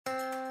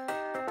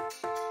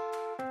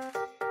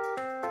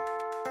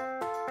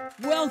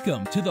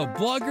Welcome to the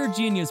Blogger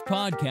Genius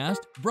Podcast,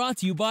 brought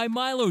to you by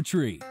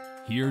MiloTree.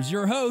 Here's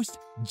your host,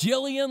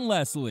 Jillian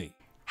Leslie.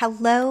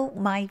 Hello,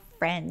 my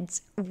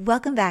friends.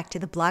 Welcome back to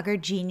the Blogger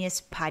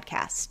Genius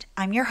Podcast.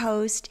 I'm your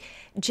host,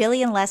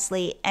 Jillian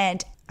Leslie,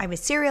 and I'm a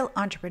serial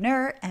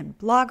entrepreneur and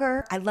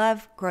blogger. I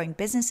love growing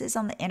businesses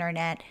on the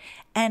internet,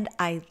 and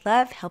I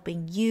love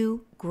helping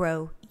you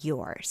grow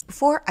yours.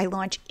 Before I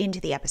launch into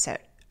the episode,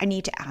 I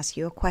need to ask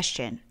you a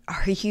question.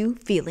 Are you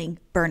feeling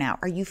burnout?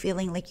 Are you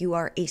feeling like you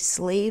are a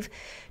slave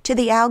to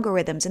the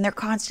algorithms and they're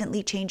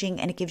constantly changing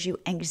and it gives you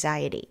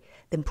anxiety?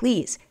 Then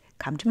please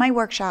come to my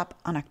workshop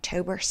on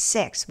October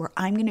 6th, where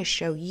I'm going to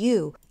show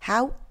you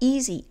how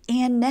easy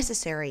and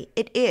necessary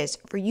it is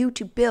for you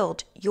to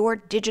build your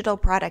digital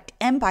product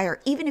empire,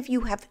 even if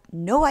you have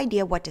no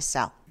idea what to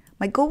sell.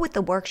 My goal with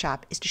the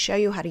workshop is to show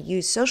you how to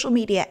use social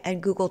media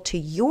and Google to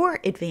your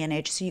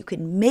advantage so you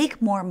can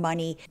make more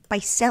money by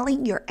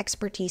selling your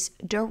expertise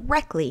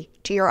directly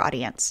to your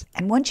audience.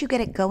 And once you get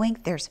it going,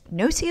 there's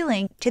no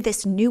ceiling to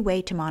this new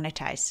way to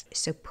monetize.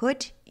 So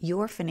put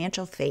your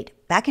financial fate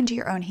back into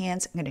your own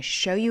hands. I'm going to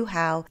show you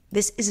how.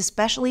 This is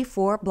especially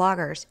for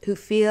bloggers who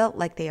feel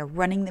like they are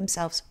running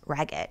themselves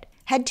ragged.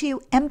 Head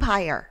to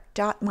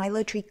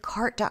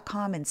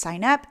empire.milotreecart.com and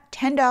sign up.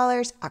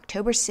 $10,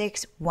 October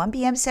 6th, 1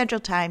 p.m. Central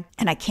Time,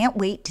 and I can't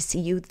wait to see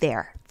you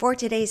there. For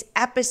today's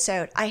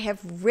episode, I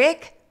have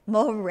Rick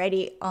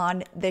Mulready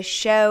on the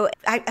show.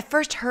 I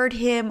first heard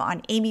him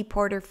on Amy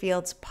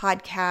Porterfield's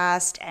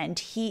podcast, and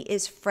he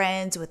is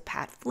friends with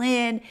Pat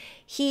Flynn.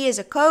 He is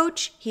a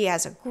coach. He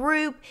has a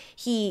group.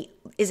 He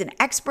is an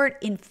expert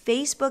in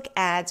Facebook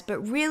ads, but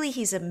really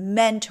he's a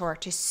mentor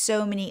to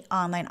so many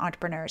online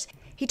entrepreneurs.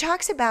 He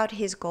talks about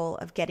his goal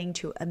of getting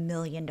to $1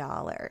 million.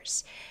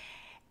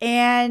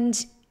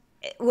 And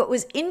what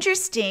was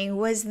interesting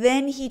was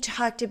then he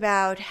talked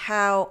about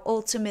how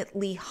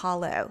ultimately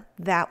hollow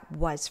that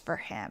was for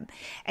him.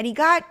 And he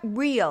got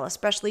real,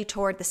 especially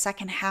toward the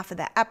second half of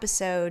the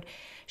episode,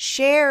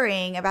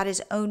 sharing about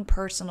his own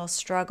personal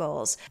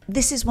struggles.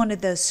 This is one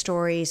of those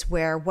stories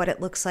where what it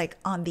looks like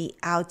on the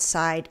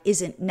outside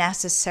isn't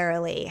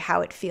necessarily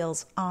how it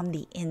feels on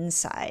the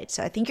inside.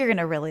 So I think you're going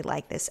to really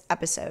like this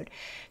episode.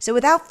 So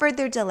without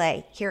further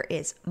delay, here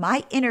is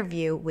my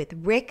interview with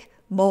Rick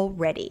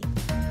Mulready.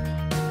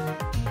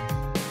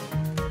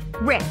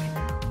 Rick,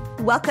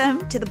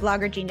 welcome to the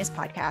Blogger Genius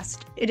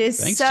Podcast. It is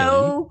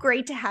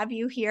great to have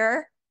you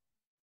here.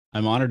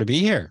 I'm honored to be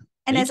here.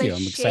 And Thank you.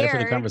 I'm excited for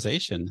the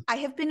conversation. I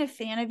have been a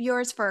fan of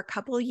yours for a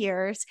couple of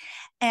years,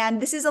 and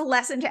this is a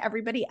lesson to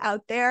everybody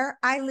out there.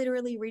 I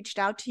literally reached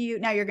out to you.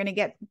 Now you're going to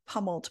get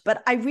pummeled,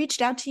 but I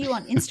reached out to you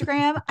on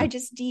Instagram. I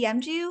just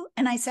DM'd you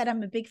and I said,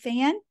 I'm a big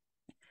fan.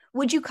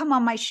 Would you come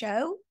on my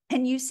show?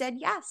 And you said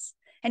yes.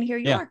 And here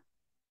you are.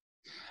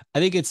 I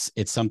think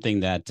it's something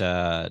that,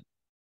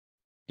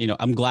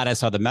 I'm glad I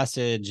saw the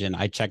message and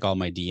I check all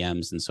my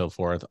DMs and so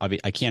forth.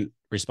 I can't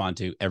respond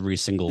to every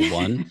single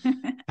one.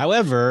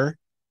 However,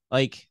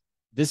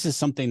 this is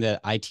something that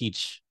I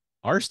teach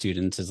our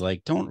students is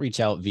don't reach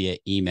out via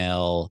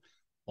email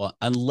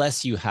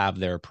unless you have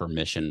their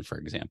permission, for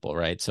example,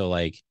 right? So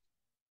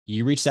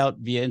you reached out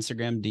via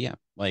Instagram DM,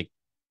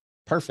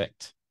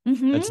 perfect.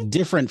 Mm-hmm. That's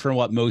different from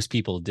what most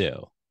people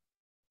do.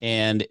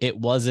 And it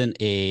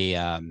wasn't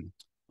a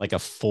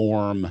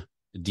form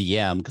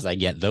DM, because I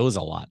get those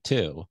a lot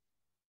too.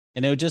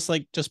 And it was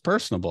just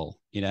personable,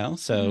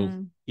 so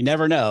you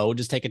never know,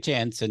 just take a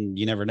chance and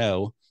you never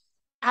know.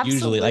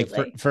 Absolutely.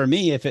 Usually for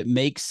me, if it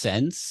makes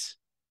sense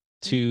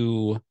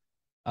to,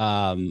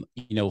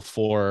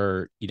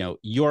 for,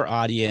 your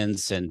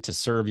audience and to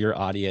serve your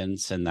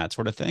audience and that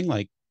sort of thing,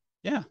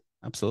 yeah,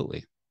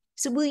 absolutely.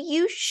 So will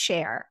you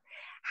share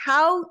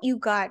how you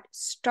got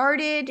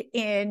started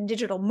in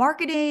digital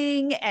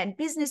marketing and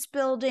business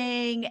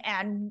building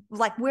and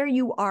where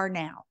you are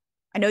now?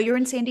 I know you're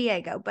in San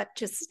Diego, but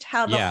just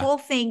how the whole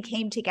thing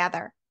came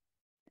together.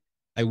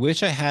 I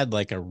wish I had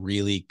a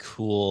really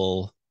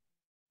cool,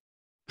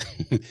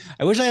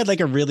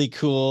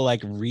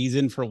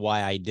 reason for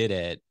why I did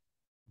it.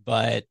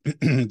 But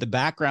the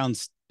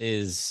background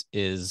is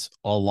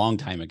a long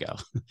time ago.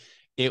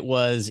 It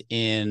was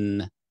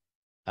in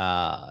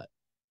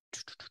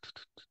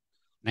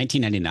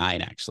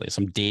 1999, actually.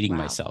 So I'm dating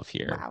myself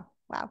here.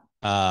 Wow.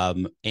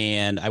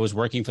 And I was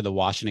working for the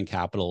Washington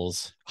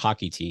Capitals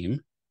hockey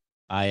team.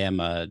 I am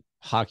a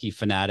hockey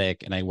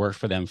fanatic and I worked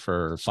for them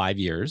for 5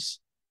 years.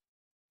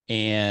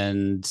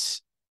 And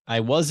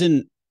I'd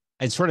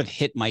sort of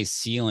hit my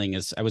ceiling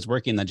as I was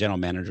working in the general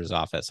manager's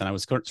office, and I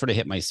was sort of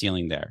hit my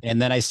ceiling there.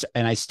 And then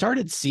I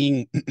started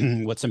seeing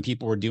what some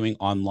people were doing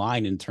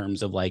online in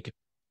terms of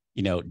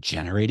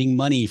generating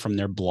money from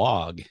their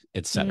blog,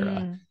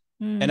 etc.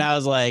 And I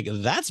was like,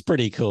 that's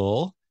pretty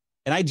cool.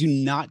 And I do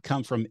not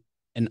come from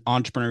an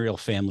entrepreneurial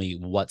family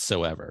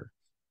whatsoever.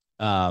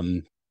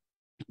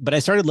 But I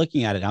started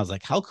looking at it and I was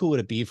like, how cool would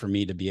it be for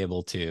me to be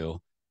able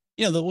to,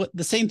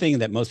 the same thing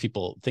that most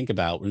people think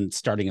about when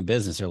starting a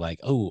business. They're like,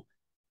 oh,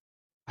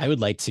 I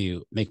would like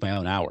to make my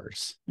own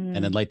hours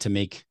and I'd like to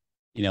make,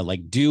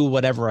 do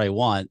whatever I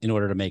want in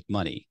order to make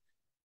money.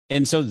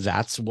 And so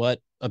that's what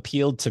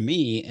appealed to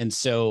me. And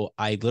so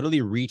I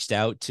literally reached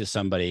out to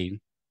somebody.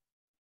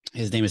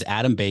 His name is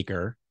Adam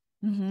Baker.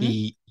 Mm-hmm.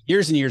 He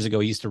years and years ago,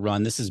 he used to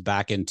run, this is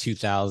back in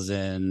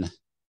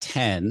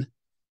 2010.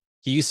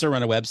 He used to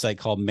run a website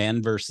called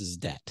Man versus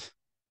Debt.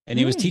 And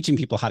he was teaching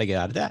people how to get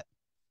out of debt.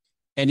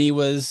 And he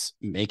was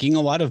making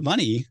a lot of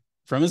money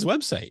from his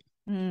website.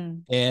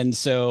 And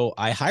so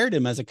I hired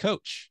him as a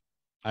coach.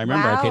 I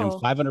remember I paid him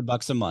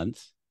 $500 a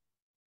month.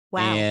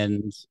 Wow.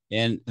 And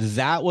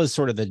that was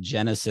sort of the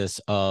genesis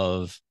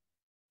of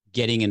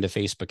getting into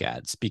Facebook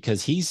ads,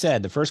 because he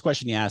said, the first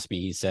question he asked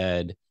me, he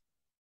said,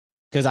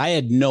 because I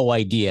had no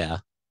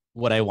idea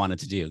what I wanted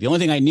to do. The only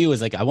thing I knew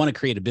was like, I want to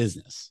create a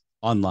business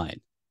online,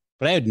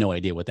 but I had no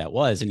idea what that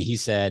was. And he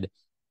said,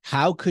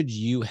 how could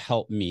you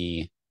help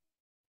me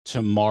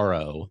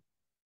tomorrow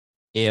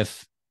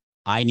if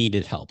I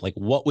needed help? Like,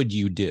 what would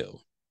you do?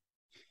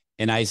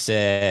 And I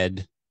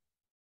said,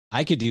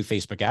 I could do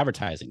Facebook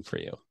advertising for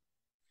you.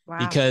 Wow.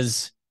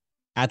 Because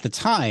at the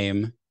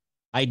time,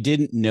 I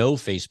didn't know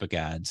Facebook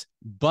ads,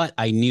 but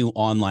I knew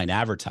online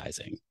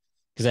advertising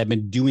because I've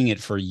been doing it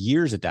for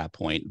years at that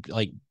point,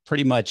 like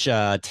pretty much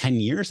 10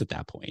 years at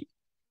that point.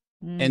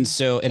 And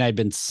so, and I'd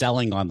been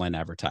selling online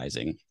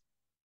advertising.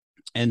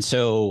 And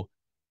so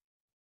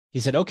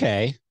he said,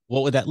 okay,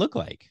 what would that look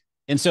like?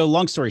 And so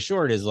long story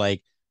short is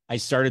like, I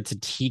started to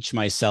teach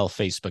myself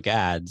Facebook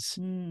ads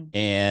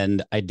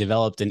and I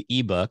developed an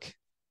ebook,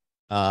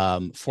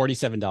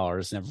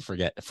 $47, never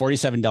forget,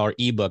 $47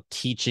 ebook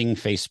teaching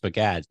Facebook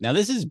ads. Now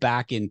this is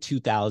back in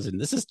 2000.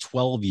 This is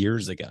 12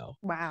 years ago.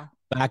 Wow.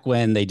 Back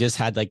when they just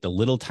had like the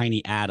little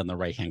tiny ad on the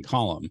right-hand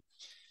column.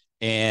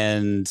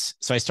 And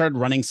so I started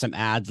running some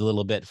ads a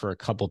little bit for a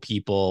couple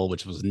people,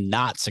 which was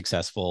not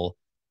successful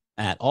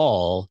at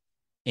all.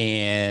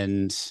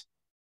 And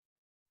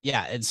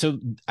yeah, and so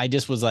I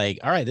just was like,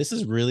 all right, this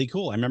is really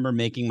cool. I remember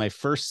making my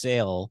first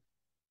sale.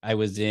 I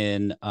was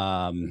in,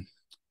 I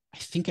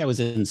think I was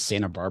in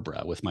Santa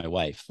Barbara with my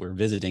wife. We were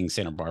visiting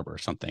Santa Barbara or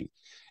something.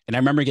 And I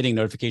remember getting a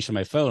notification on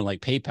my phone, like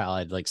PayPal,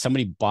 I'd like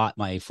somebody bought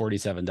my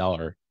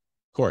 $47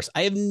 course.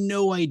 I have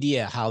no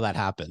idea how that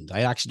happened.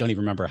 I actually don't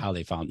even remember how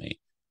they found me.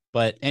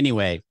 But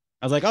anyway,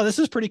 I was like, oh, this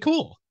is pretty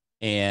cool.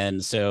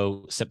 And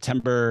so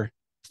September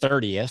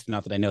 30th,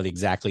 not that I know the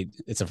exactly,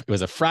 it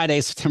was a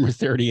Friday, September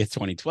 30th,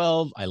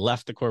 2012. I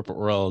left the corporate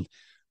world,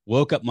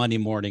 woke up Monday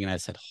morning and I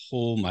said,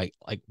 oh my,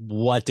 like,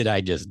 what did I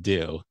just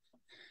do?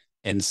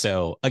 And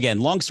so again,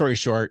 long story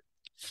short,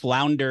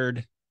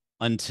 floundered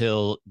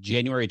until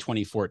January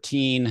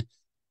 2014,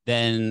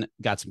 then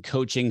got some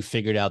coaching,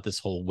 figured out this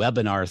whole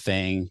webinar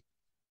thing.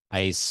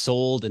 I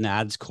sold an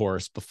ads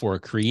course before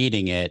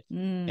creating it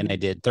and I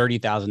did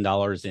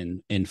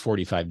 $30,000 in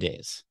 45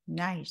 days.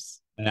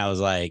 Nice. And I was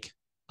like,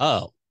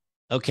 oh,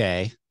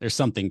 okay, there's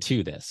something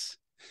to this.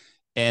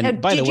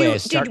 And by the way,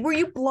 were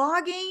you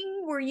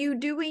blogging? Were you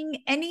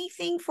doing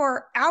anything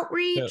for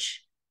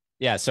outreach?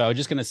 So I was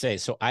just going to say,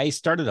 so I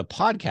started a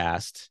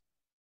podcast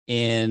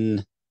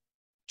in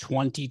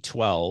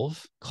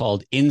 2012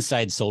 called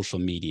Inside Social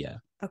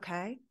Media.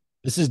 Okay.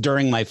 This is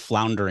during my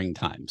floundering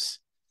times.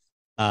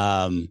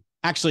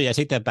 Actually, I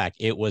take that back.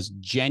 It was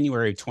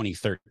January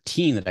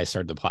 2013 that I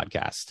started the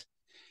podcast.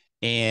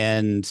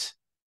 And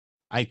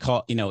I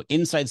call,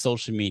 Inside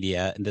Social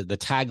Media. And the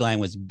tagline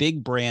was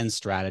big brand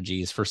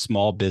strategies for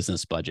small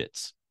business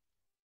budgets.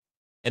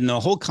 And the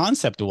whole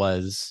concept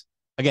was,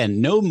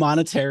 again, no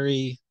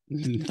monetary,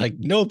 like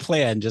no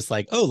plan, just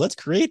like, oh, let's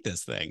create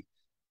this thing.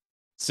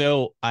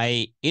 So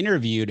I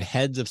interviewed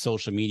heads of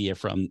social media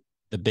from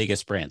the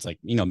biggest brands, like,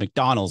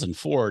 McDonald's and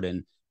Ford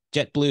and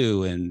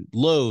JetBlue and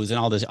Lowe's and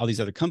all these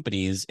other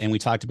companies. And we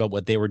talked about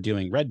what they were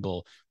doing, Red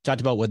Bull,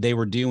 talked about what they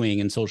were doing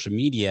in social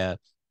media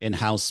and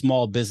how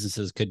small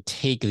businesses could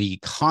take the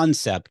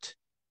concept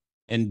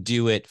and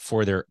do it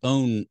for their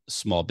own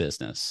small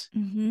business.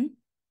 Mm-hmm.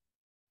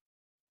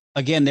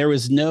 Again, there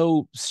was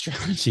no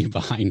strategy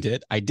behind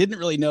it. I didn't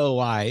really know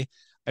why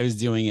I was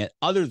doing it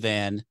other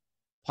than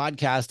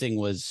podcasting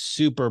was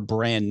super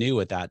brand new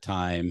at that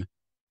time.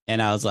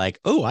 And I was like,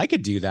 oh, I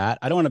could do that.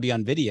 I don't want to be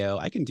on video.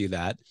 I can do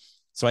that.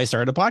 So I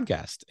started a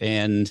podcast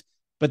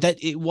but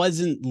that it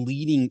wasn't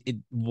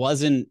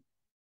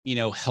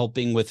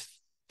helping with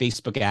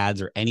Facebook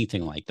ads or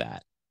anything like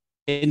that.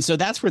 And so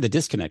that's where the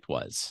disconnect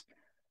was.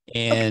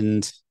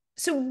 And okay.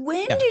 So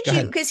when did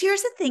you, because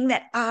here's the thing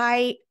that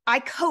I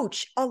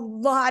coach a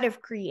lot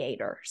of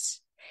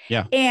creators.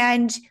 Yeah.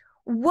 And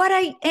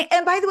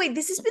and by the way,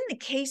 this has been the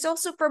case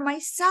also for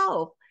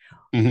myself.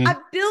 Mm-hmm.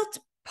 I've built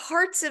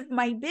parts of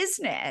my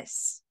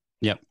business.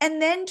 Yep.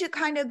 And then to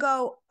kind of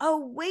go,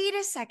 oh, wait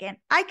a second,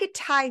 I could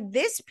tie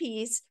this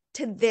piece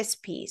to this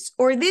piece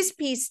or this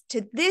piece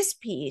to this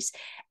piece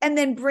and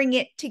then bring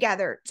it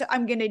together. So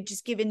I'm going to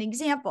just give an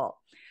example.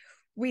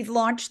 We've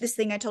launched this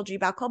thing I told you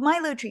about called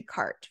MiloTree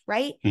Cart,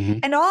 right? Mm-hmm.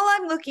 And all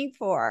I'm looking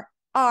for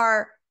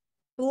are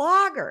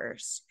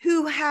bloggers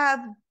who have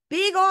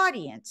big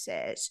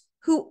audiences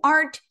who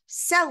aren't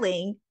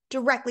selling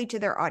directly to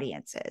their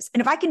audiences.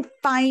 And if I can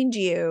find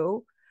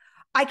you,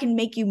 I can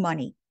make you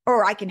money.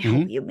 Or I can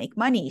help you make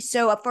money.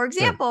 So, for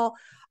example,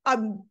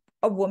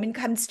 a woman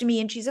comes to me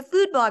and she's a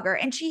food blogger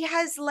and she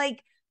has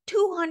like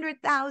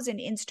 200,000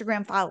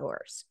 Instagram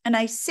followers. And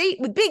I say,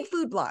 with big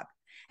food blog,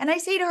 and I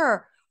say to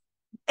her,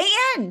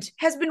 and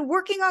has been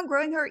working on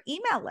growing her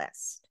email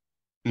list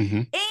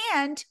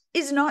and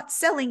is not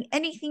selling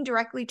anything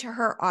directly to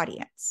her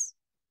audience.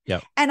 Yeah.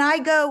 And I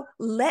go,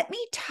 let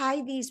me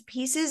tie these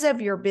pieces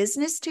of your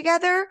business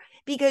together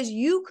because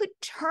you could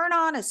turn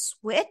on a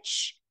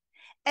switch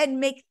and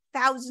make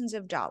thousands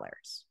of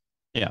dollars.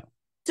 Yeah.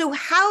 So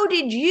how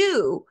did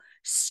you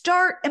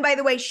start? And by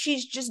the way,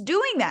 she's just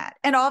doing that.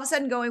 And all of a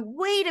sudden going,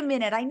 wait a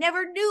minute, I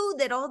never knew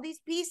that all these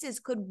pieces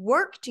could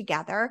work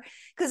together.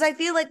 Because I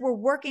feel like we're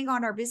working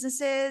on our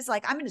businesses.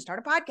 Like, I'm going to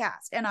start a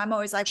podcast. And I'm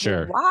always like,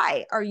 sure. well,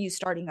 why are you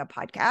starting a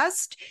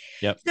podcast?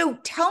 Yep. So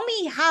tell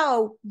me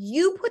how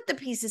you put the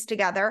pieces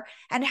together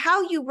and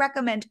how you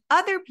recommend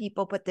other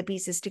people put the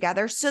pieces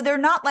together. So they're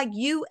not like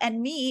you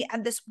and me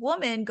and this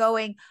woman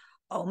going,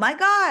 oh my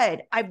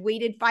God, I've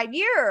waited 5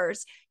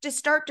 years to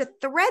start to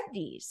thread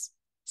these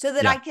so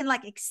that I can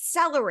like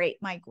accelerate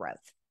my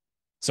growth.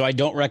 So I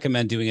don't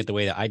recommend doing it the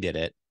way that I did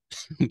it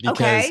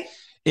because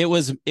it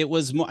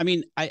was more, I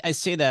mean, I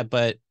say that,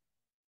 but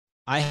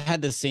I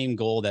had the same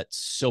goal that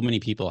so many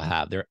people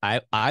have there.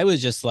 I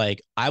was just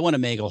like, I want to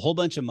make a whole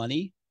bunch of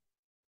money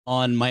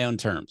on my own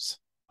terms.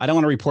 I don't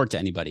want to report to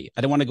anybody.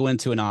 I don't want to go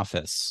into an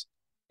office.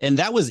 And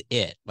that was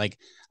it. Like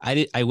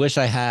I wish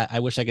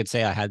I could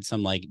say I had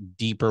some like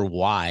deeper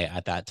why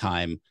at that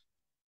time.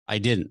 I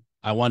didn't.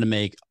 I wanted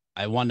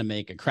to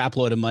make a crap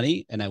load of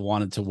money and I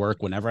wanted to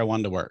work whenever I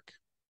wanted to work.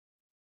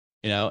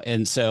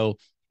 And so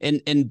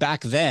and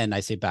back then, I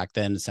say back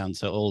then, it sounds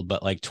so old,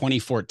 but like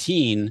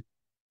 2014,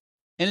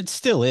 and it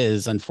still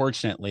is,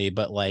 unfortunately,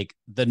 but like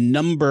the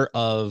number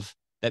of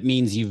that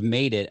means you've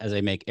made it, as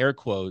I make air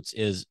quotes,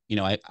 is,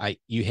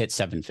 you hit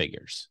 7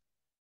 figures.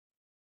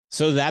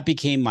 So that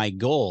became my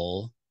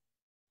goal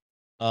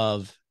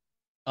of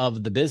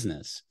the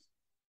business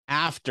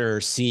after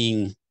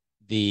seeing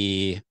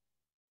the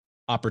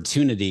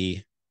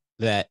opportunity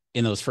that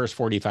in those first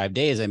 45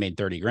 days, I made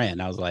 30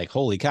 grand. I was like,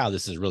 holy cow,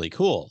 this is really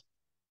cool.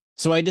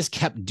 So I just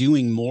kept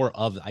doing more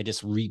I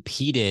just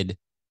repeated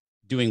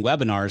doing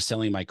webinars,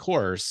 selling my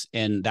course.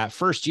 And that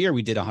first year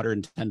we did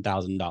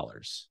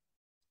 $110,000,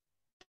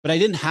 but I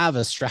didn't have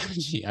a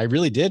strategy. I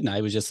really didn't.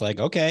 I was just like,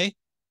 okay,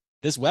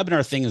 this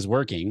webinar thing is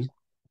working.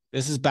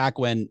 This is back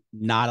when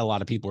not a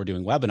lot of people were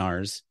doing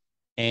webinars,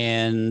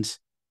 and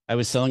I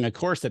was selling a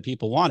course that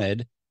people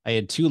wanted. I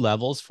had 2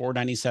 levels,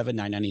 $497,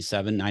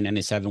 $997.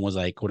 $997 was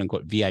like quote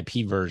unquote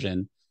VIP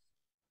version.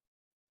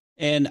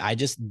 And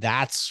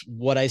that's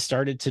what I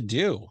started to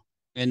do.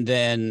 And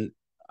then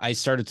I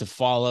started to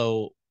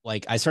fall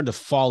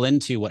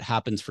into what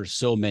happens for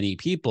so many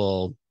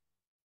people,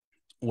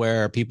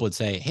 where people would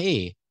say,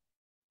 hey,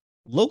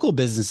 local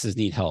businesses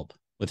need help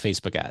with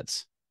Facebook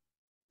ads.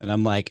 And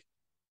I'm like,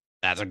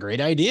 that's a great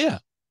idea.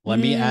 Let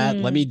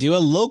me do a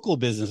local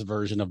business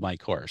version of my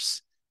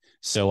course.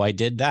 So I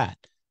did that.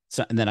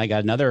 So, and then I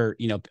got other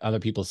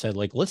people said,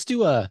 like,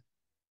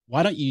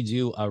 why don't you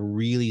do a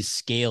really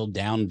scaled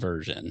down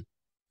version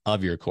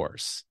of your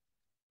course?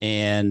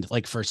 And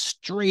like for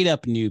straight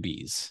up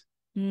newbies.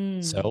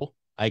 So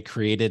I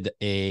created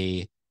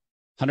a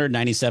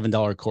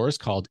 $197 course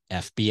called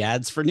FB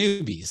Ads for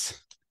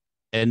Newbies.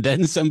 And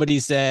then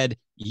somebody said,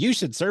 you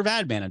should serve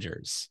ad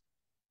managers.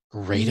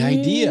 Great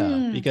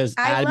idea, because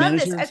ad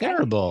managers are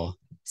terrible.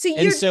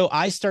 So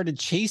I started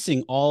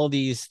chasing all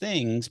these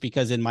things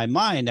because in my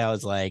mind, I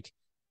was like,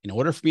 in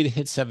order for me to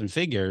hit 7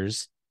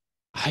 figures,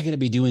 I got to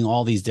be doing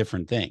all these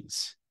different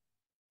things.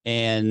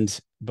 And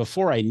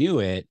before I knew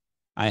it,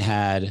 I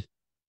had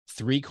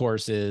 3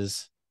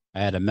 courses, I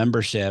had a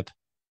membership,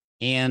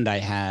 and I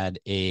had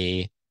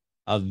a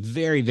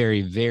very,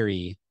 very,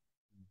 very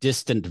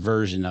distant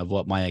version of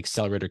what my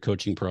accelerator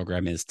coaching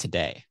program is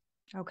today.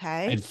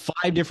 Okay. I had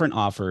 5 different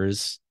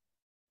offers,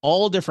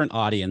 all different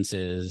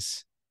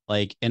audiences,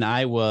 and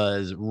I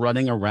was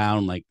running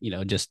around I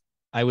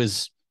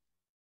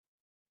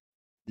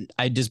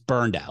just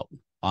burned out,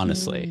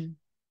 honestly.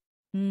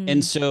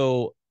 And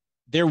so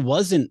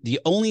the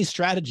only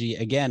strategy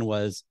again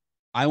was,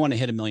 I want to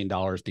hit $1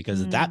 million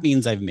because that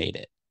means I've made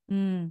it.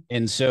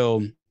 And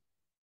so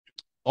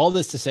all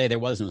this to say, there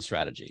was no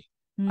strategy.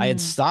 I had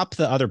stopped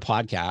the other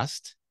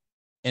podcast.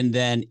 And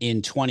then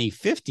in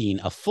 2015,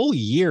 a full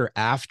year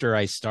after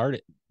I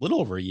started, a little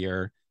over a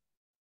year,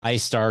 I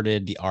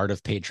started The Art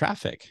of Paid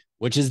Traffic,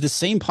 which is the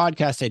same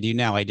podcast I do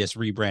now. I just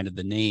rebranded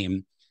the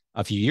name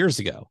a few years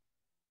ago.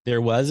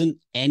 There wasn't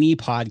any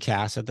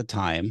podcast at the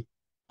time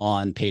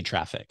on paid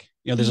traffic.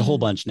 There's a whole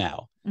bunch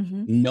now.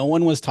 No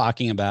one was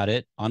talking about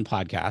it on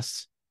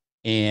podcasts.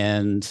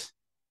 And,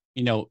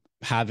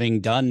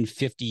 having done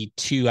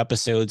 52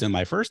 episodes in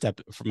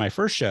for my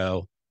first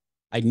show,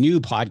 I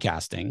knew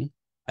podcasting.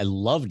 I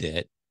loved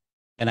it.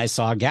 And I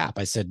saw a gap.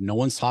 I said, no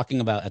one's talking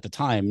about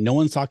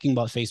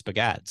Facebook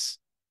ads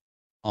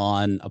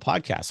on a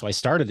podcast. So I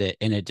started it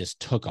and it just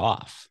took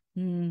off.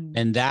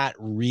 And that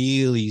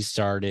really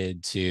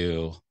started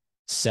to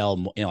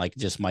sell,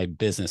 just my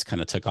business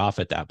kind of took off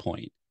at that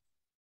point.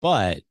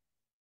 But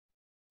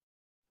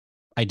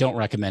I don't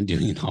recommend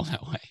doing it all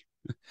that way.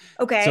 So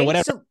Okay.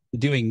 whatever So I'm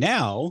doing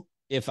now,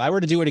 if I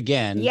were to do it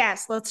again,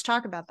 yes, let's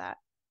talk about that.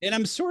 and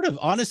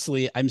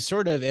honestly,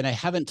 and I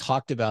haven't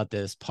talked about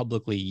this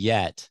publicly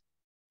yet,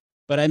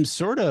 but I'm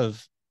sort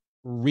of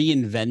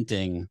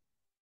reinventing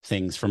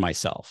things for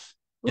myself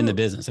in the Ooh.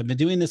 business. I've been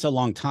doing this a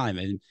long time,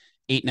 and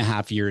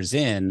 8.5 years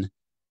in,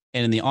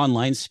 and in the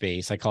online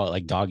space, I call it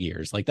like dog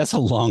years. Like that's a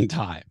long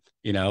time,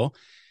 you know?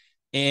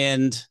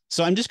 And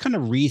so I'm just kind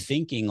of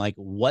rethinking like,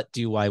 what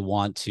do I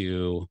want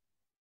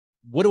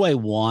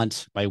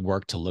my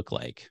work to look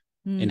like,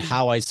 and Mm.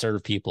 how I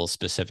serve people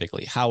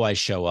specifically, how I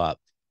show up,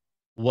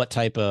 what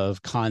type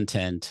of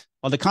content.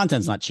 Well, the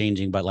content's not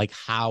changing, but like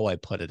how I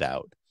put it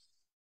out.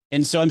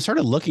 And so I'm sort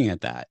of looking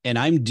at that, and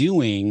I'm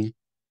doing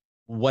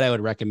what I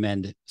would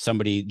recommend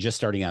somebody just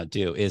starting out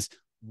do is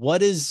what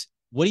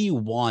do you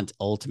want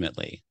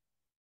ultimately?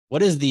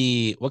 What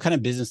kind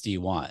of business do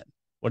you want?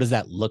 What does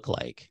that look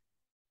like?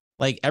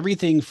 Like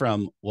everything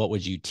from what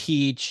would you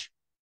teach?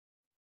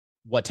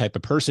 What type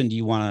of person do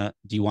you want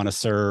to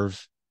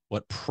serve?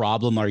 What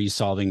problem are you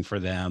solving for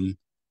them?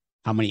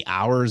 How many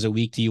hours a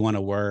week do you want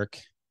to work?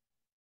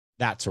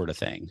 That sort of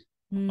thing.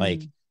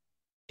 Like,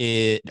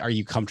 Mm. are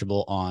you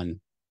comfortable on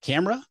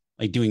camera,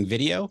 like doing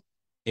video?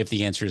 If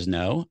the answer is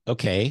no,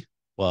 okay,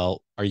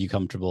 well, are you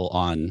comfortable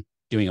on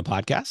doing a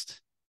podcast?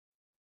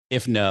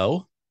 If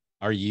no,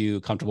 are you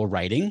comfortable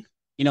writing?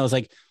 It's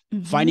like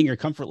Mm-hmm. finding your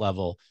comfort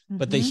level.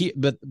 But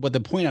Mm-hmm. but the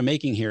point I'm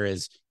making here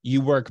is you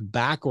work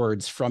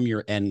backwards from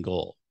your end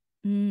goal.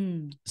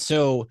 Mm.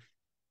 So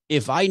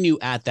if I knew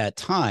at that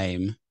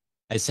time,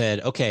 I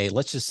said, okay,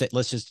 let's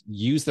just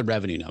use the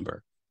revenue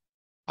number.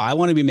 I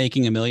want to be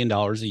making $1 million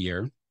a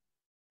year,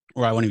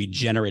 or I want to be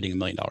generating $1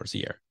 million a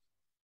year.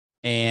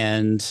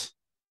 And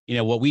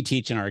what we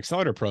teach in our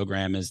accelerator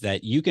program is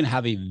that you can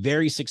have a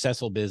very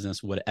successful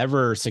business,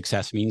 whatever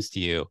success means to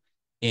you,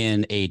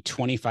 in a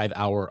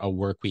 25-hour a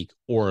work week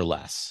or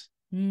less.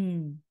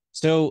 Mm.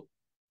 So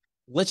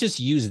let's just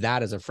use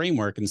that as a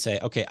framework and say,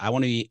 okay, I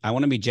want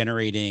to be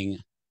generating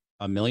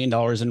 $1 million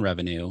in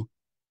revenue,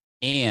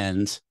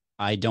 and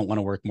I don't want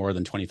to work more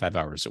than 25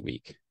 hours a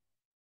week.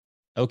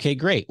 Okay,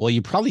 great. Well,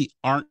 you probably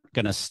aren't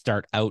going to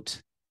start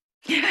out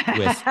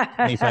with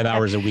 25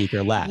 hours a week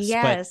or less, but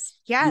Yes.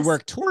 you Yes.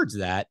 work towards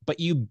that, but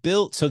you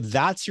build, so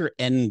that's your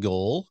end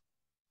goal,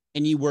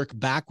 and you work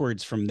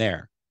backwards from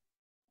there.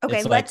 Okay,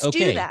 It's like, let's do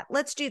okay, that.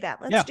 Let's do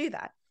that. Let's yeah. do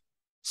that.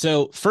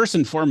 So first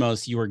and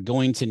foremost, you are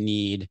going to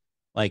need,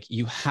 like,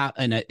 you have,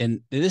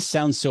 and this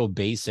sounds so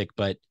basic,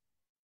 but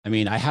I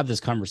mean, I have this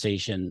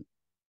conversation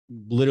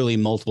literally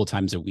multiple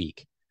times a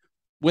week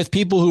with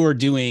people who are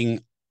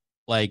doing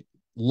like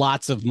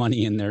lots of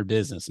money in their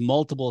business,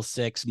 multiple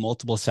six,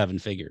 multiple seven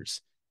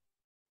figures.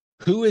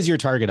 Who is your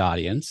target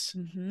audience?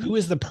 Mm-hmm. Who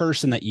is the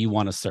person that you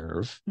want to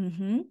serve?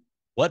 Mm-hmm.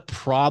 What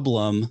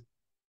problem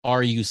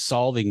are you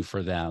solving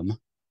for them?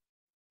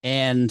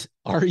 And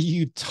are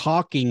you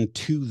talking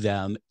to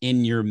them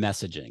in your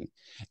messaging?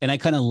 And I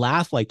kind of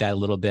laugh like that a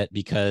little bit,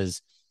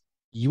 because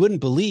you wouldn't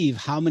believe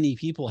how many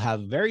people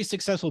have very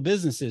successful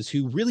businesses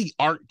who really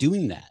aren't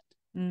doing that,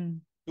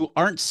 Mm. who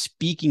aren't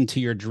speaking to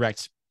your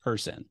direct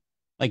person.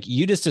 Like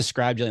you just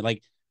described,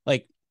 like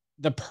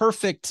the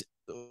perfect,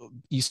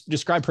 you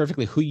describe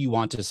perfectly who you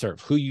want to serve,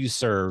 who you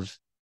serve,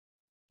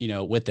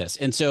 with this.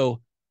 And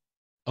so,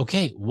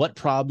 okay, what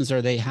problems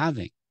are they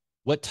having?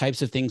 What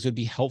types of things would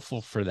be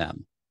helpful for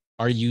them?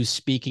 Are you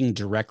speaking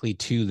directly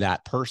to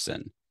that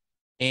person?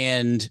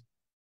 And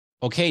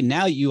okay,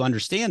 now you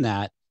understand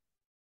that.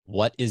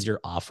 What is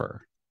your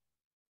offer?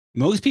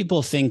 Most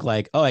people think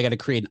like, oh, I got to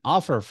create an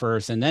offer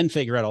first and then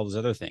figure out all those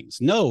other things.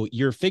 No,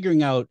 you're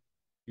figuring out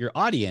your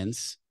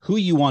audience, who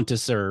you want to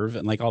serve,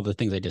 and like all the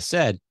things I just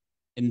said.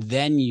 And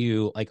then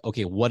you like,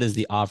 okay, what is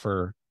the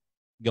offer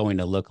going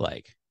to look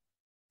like?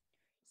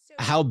 So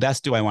How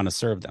best do I want to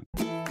serve them?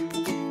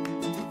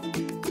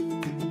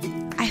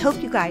 I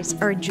hope you guys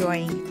are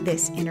enjoying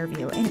this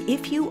interview. And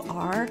if you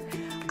are,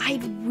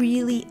 I'd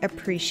really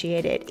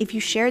appreciate it if you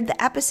shared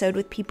the episode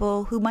with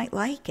people who might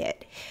like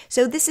it.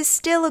 So this is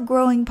still a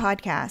growing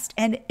podcast,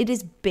 and it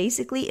is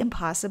basically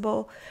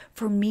impossible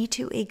for me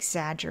to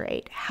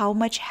exaggerate how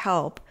much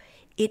help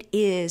it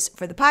is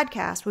for the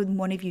podcast when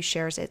one of you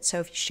shares it. So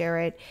if you share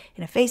it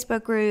in a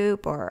Facebook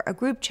group or a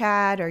group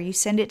chat, or you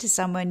send it to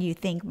someone you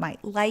think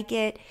might like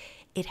it,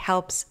 it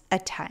helps a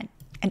ton.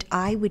 And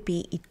I would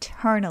be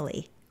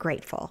eternally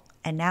grateful.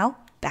 And now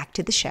back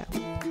to the show.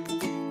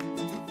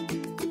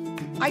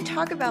 I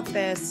talk about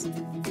this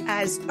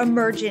as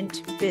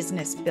emergent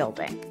business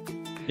building.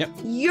 Yep.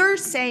 You're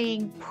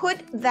saying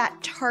put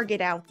that target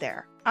out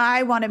there.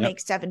 I want to make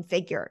 7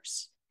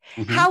 figures.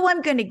 Mm-hmm. How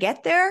I'm going to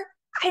get there,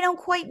 I don't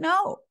quite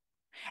know.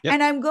 Yep.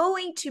 And I'm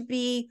going to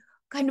be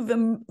kind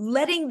of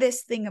letting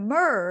this thing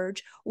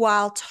emerge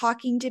while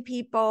talking to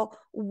people,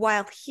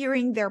 while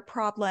hearing their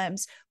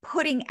problems,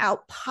 putting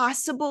out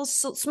possible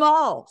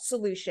small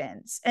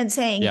solutions and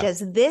saying, does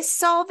this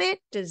solve it?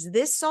 Does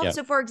this solve?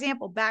 So for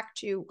example, back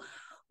to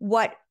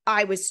what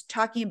I was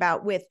talking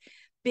about with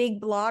big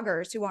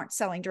bloggers who aren't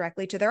selling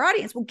directly to their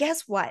audience. Well,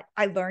 guess what?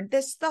 I learned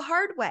this the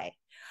hard way.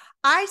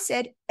 I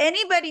said,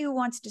 anybody who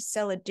wants to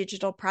sell a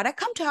digital product,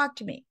 come talk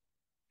to me.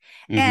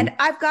 Mm-hmm. And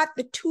I've got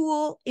the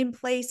tool in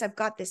place. I've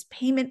got this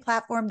payment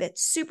platform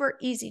that's super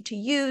easy to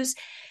use.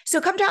 So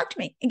come talk to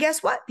me. And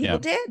guess what? People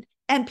did.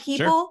 And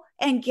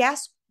and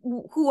guess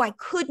who I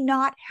could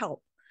not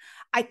help?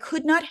 I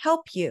could not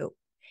help you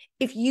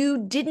if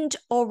you didn't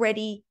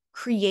already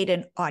create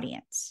an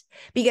audience,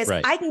 because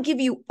I can give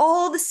you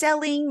all the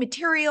selling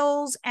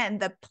materials and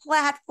the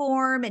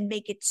platform and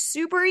make it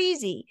super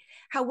easy.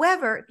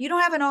 However, if you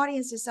don't have an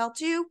audience to sell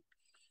to,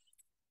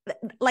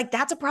 like,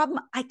 that's a problem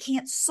I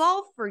can't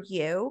solve for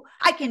you.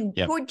 I can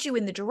point you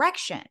in the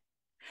direction,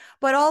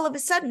 but all of a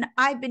sudden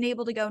I've been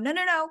able to go, no,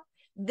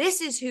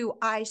 this is who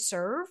I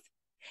serve.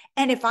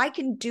 And if I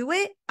can do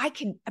it, I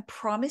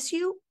promise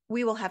you,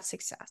 we will have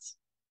success.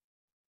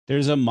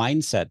 There's a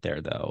mindset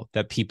there, though,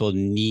 that people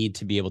need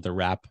to be able to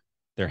wrap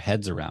their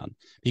heads around,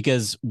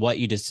 because what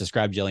you just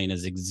described, Jillian,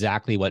 is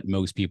exactly what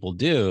most people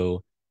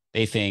do.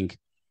 They think,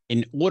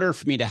 in order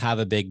for me to have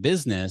a big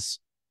business,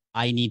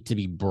 I need to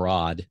be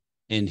broad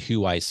in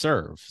who I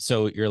serve.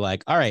 So you're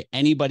like, all right,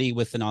 anybody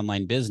with an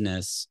online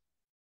business,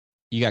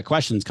 you got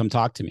questions, come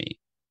talk to me.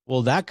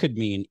 Well, that could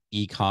mean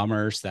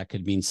e-commerce. That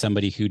could mean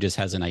somebody who just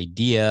has an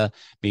idea.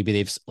 Maybe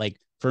they've, like,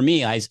 for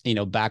me,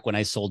 back when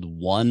I sold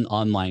one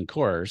online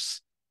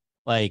course,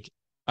 like,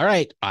 all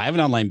right, I have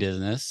an online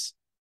business,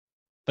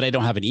 but I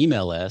don't have an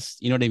email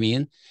list. You know what I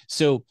mean?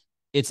 So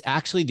it's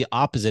actually the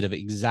opposite of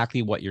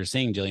exactly what you're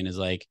saying, Jillian, is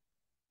like,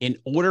 in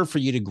order for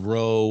you to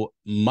grow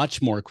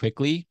much more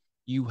quickly,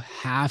 you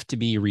have to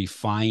be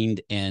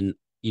refined. And,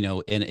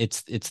 and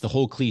it's the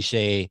whole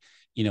cliche,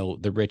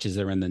 the riches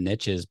are in the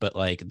niches, but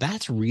like,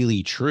 that's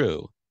really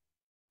true.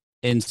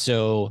 And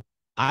so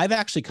I've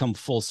actually come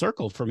full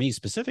circle for me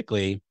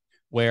specifically,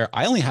 where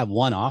I only have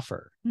one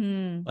offer,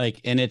 and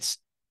it's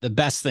the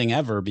best thing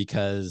ever,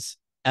 because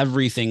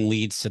everything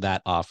leads to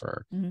that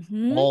offer.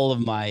 All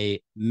of my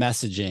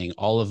messaging,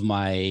 all of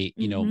my,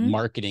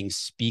 marketing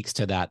speaks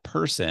to that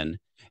person.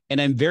 And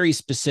I'm very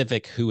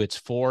specific who it's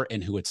for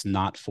and who it's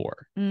not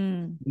for.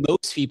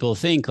 Most people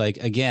think, like,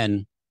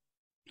 again,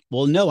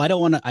 well, no, I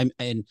don't want to.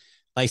 And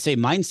I say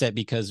mindset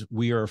because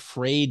we are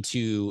afraid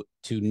to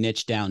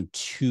niche down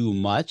too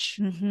much,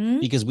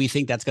 because we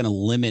think that's going to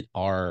limit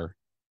our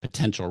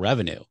potential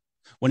revenue,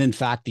 when in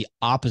fact the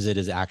opposite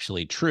is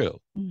actually true.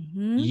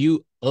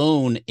 You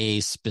own a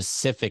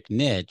specific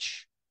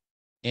niche,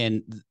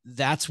 and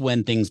that's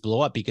when things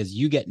blow up, because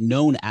you get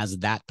known as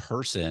that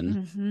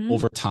person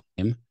over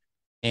time.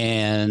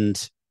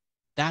 And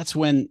that's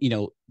when,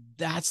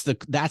 that's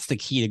the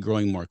key to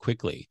growing more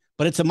quickly.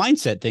 But it's a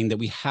mindset thing that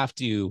we have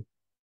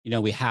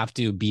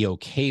to be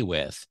okay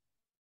with.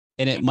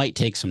 And it might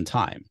take some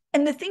time.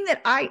 And the thing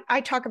that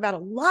I talk about a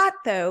lot,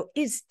 though,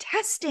 is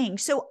testing.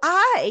 So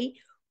I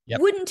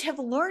wouldn't have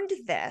learned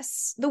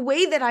this. The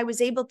way that I was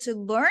able to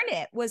learn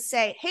it was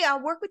say, hey,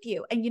 I'll work with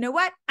you. And you know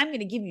what? I'm going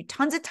to give you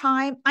tons of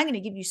time. I'm going to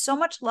give you so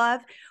much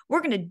love.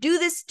 We're going to do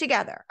this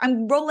together.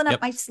 I'm rolling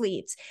up my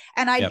sleeves.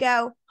 And I'd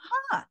go,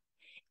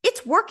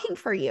 it's working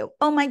for you.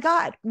 Oh my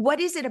God, what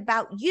is it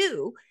about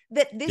you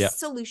that this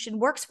solution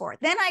works for?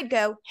 Then I'd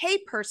go, hey,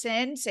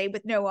 person, say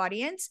with no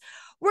audience,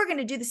 we're going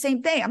to do the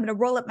same thing. I'm going to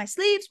roll up my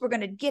sleeves. We're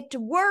going to get to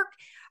work.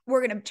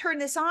 We're going to turn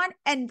this on,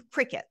 and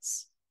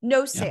crickets.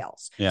 No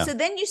sales. So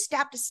then you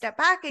have to step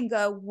back and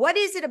go, what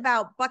is it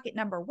about bucket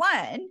number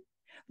one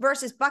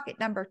versus bucket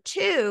number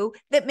two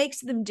that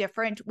makes them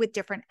different with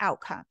different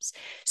outcomes?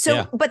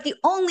 So, but the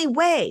only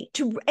way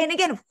to, and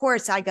again, of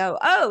course, I go,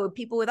 oh,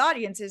 people with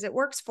audiences, it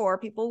works for.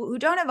 People who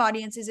don't have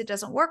audiences, it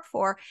doesn't work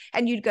for.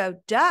 And you'd go,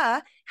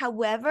 duh.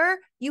 However,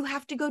 you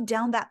have to go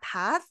down that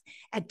path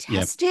and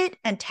test it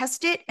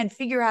and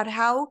figure out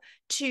how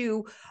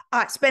to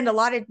spend a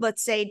lot of,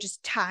 let's say,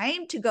 just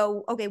time to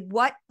go, okay,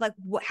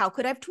 how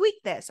could I have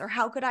tweaked this? Or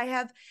how could I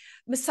have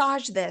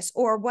massaged this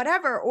or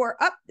whatever, or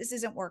this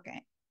isn't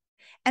working.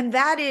 And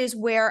that is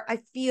where I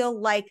feel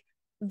like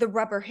the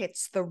rubber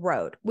hits the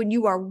road, when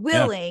you are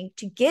willing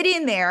to get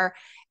in there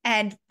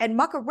and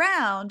muck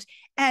around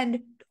and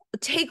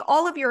take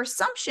all of your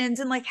assumptions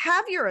and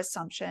have your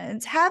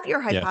assumptions, have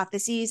your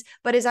hypotheses,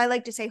 but as I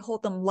like to say,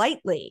 hold them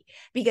lightly,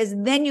 because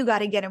then you got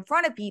to get in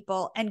front of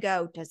people and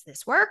go, does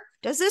this work?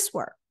 Does this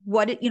work?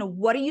 What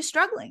are you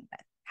struggling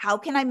with? How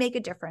can I make a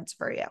difference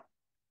for you?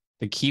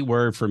 The key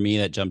word for me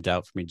that jumped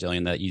out for me,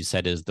 Jillian, that you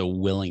said is the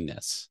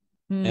willingness.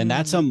 And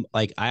that's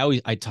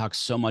I talk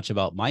so much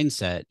about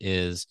mindset,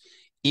 is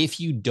if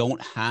you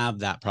don't have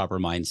that proper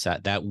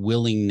mindset, that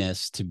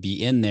willingness to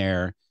be in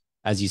there,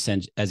 as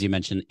you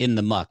mentioned, in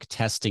the muck,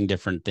 testing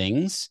different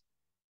things.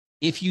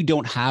 If you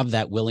don't have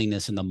that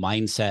willingness and the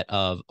mindset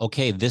of,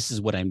 okay, this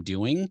is what I'm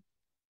doing,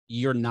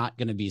 you're not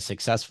going to be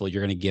successful.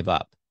 You're going to give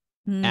up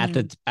at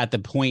the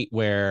point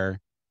where,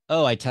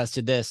 oh, I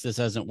tested this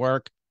doesn't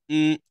work.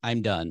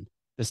 I'm done.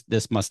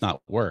 This must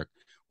not work.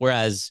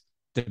 Whereas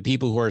the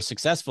people who are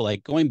successful,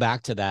 like going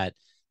back to that,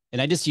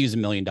 and I just use $1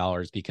 million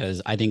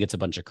because I think it's a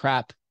bunch of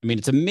crap. I mean,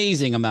 it's an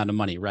amazing amount of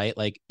money, right?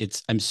 Like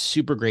I'm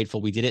super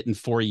grateful. We did it in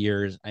 4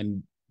 years.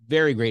 I'm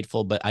very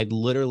grateful, but I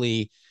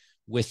literally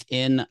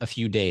within a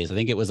few days, I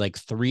think it was like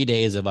 3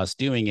 days of us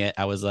doing it,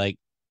 I was like,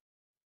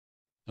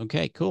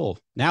 okay, cool.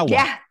 Now what?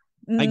 Yeah.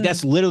 Like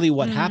that's literally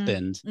what Mm.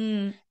 happened.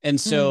 Mm. And Mm.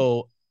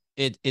 so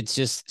it's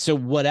just, so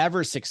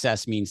whatever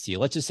success means to you,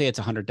 let's just say it's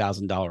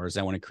 $100,000.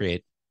 I want to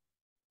create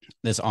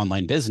this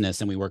online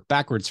business and we work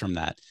backwards from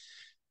that.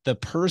 The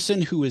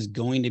person who is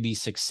going to be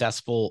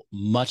successful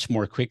much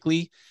more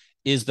quickly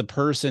is the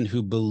person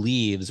who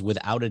believes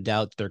without a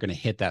doubt they're going to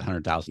hit that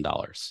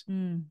 $100,000.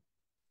 Mm.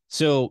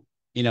 So,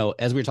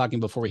 as we were talking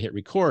before we hit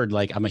record,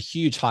 like I'm a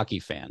huge hockey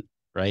fan,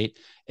 right?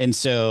 And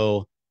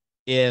so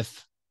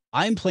if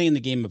I'm playing the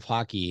game of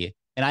hockey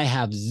and I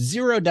have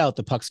zero doubt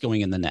the puck's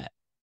going in the net,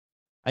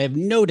 I have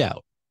no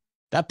doubt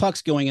that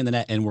puck's going in the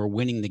net and we're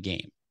winning the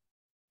game.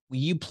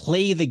 You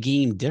play the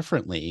game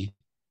differently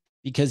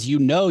because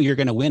you're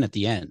going to win at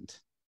the end.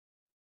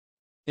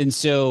 And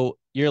so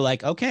you're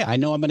like, okay, I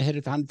know I'm going to hit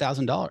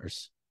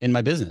 $100,000 in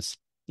my business.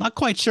 Not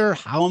quite sure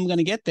how I'm going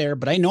to get there,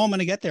 but I know I'm going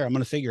to get there. I'm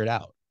going to figure it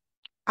out.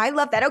 I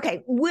love that.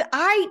 Okay.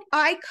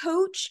 I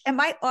coach and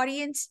my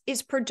audience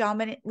is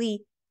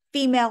predominantly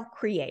female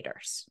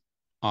creators.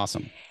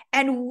 Awesome.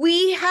 And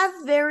we have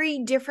very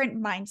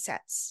different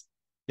mindsets.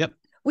 Yep.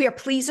 We are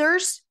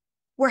pleasers.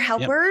 We're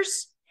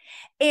helpers.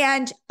 Yep.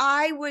 And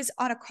I was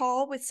on a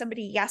call with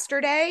somebody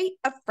yesterday,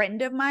 a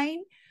friend of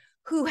mine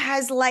who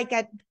has like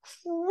a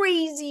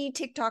crazy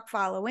TikTok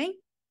following.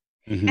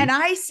 Mm-hmm. And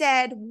I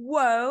said,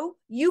 whoa,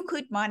 you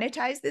could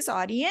monetize this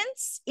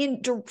audience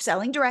in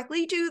selling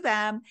directly to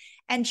them.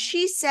 And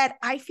she said,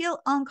 I feel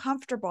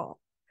uncomfortable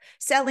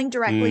selling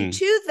directly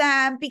to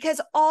them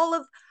because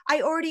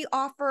I already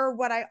offer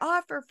what I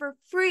offer for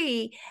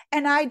free.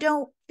 And I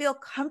don't feel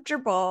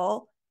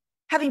comfortable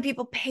having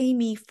people pay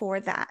me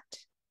for that.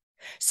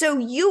 So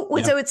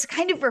so it's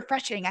kind of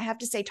refreshing, I have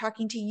to say,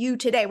 talking to you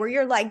today, where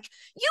you're like,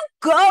 you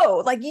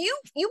go, like you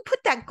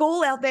put that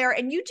goal out there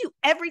and you do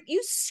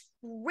you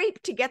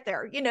scrape to get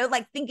there,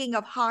 like thinking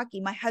of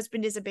hockey. My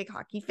husband is a big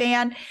hockey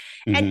fan,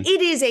 and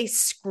it is a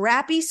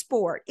scrappy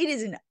sport. It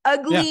is an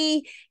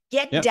ugly,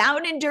 get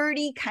down and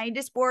dirty kind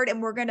of sport.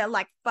 And we're going to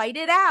like fight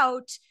it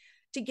out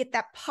to get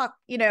that puck,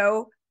 in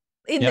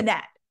the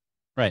net.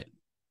 Right.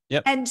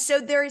 Yep. And so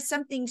there is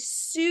something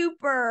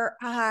super,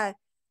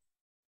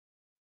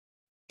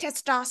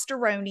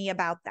 testosterone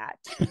about that.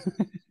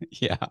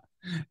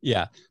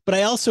 Yeah. But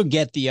I also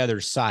get the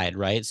other side,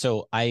 right?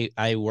 So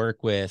I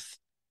work with,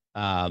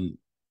 the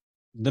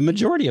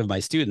majority of my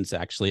students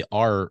actually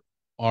are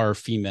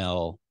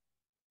female,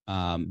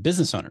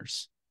 business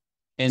owners.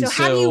 And so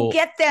how do you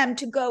get them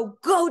to go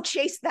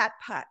chase that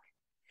puck?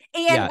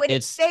 And when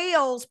it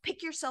fails,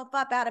 pick yourself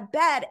up out of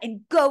bed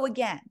and go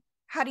again.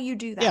 How do you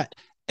do that? Yeah.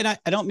 And I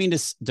don't mean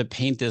to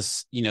paint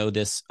this,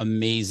 this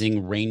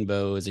amazing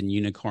rainbows and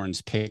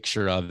unicorns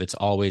picture of it's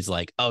always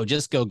like, oh,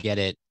 just go get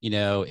it,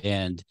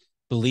 and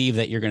believe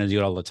that you're going to do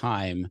it all the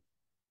time.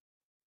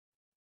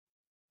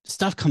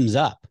 Stuff comes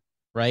up,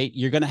 right?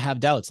 You're going to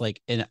have doubts.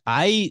 Like, and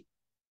I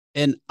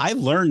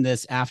learned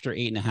this after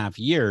 8.5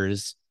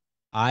 years.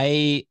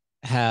 I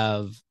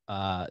have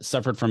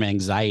suffered from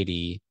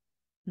anxiety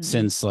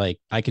since like,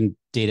 I can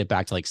date it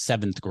back to like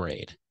 7th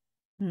grade.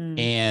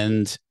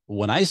 And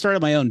when I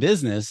started my own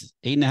business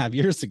 8.5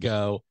 years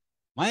ago,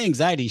 my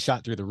anxiety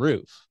shot through the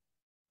roof.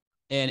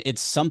 And it's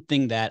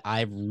something that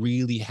I've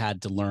really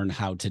had to learn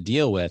how to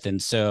deal with.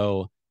 And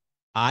so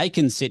I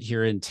can sit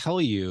here and tell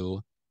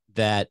you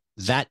that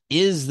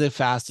is the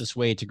fastest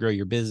way to grow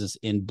your business,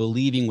 in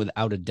believing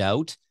without a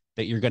doubt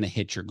that you're going to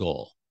hit your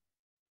goal.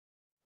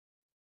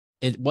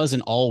 It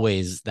wasn't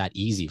always that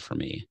easy for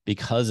me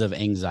because of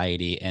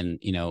anxiety and,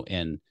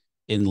 and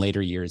in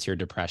later years here,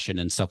 depression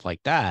and stuff like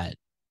that.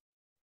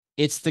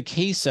 It's the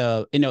case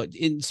of,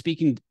 in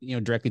speaking,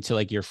 directly to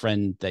like your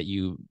friend that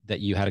you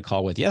had a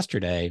call with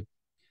yesterday,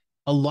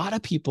 a lot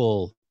of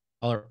people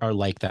are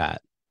like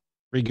that,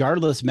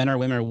 regardless, men or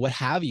women or what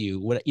have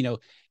you,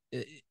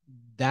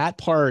 that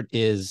part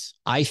is,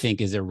 I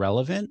think, is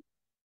irrelevant.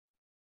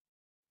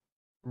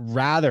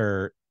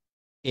 Rather,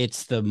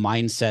 it's the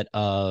mindset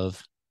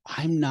of,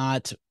 I'm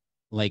not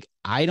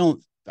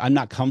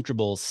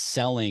comfortable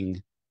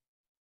selling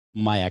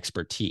my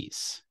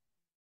expertise.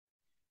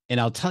 And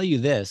I'll tell you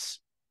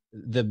this,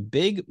 the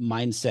big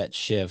mindset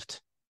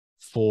shift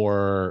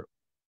for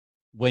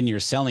when you're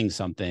selling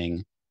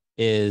something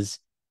is,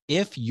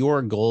 if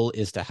your goal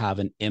is to have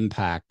an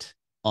impact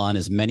on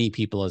as many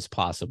people as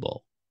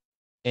possible,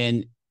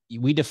 and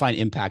we define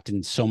impact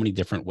in so many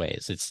different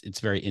ways,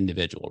 it's very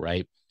individual,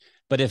 right?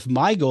 But if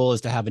my goal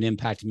is to have an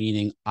impact,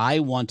 meaning I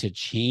want to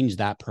change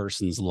that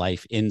person's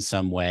life in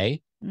some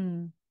way,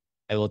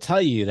 I will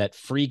tell you that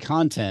free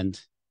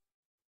content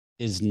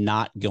is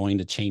not going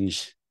to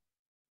change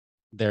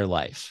their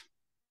life.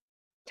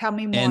 Tell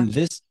me more. And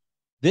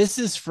this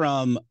is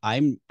from,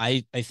 I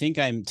think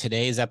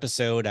today's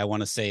episode, I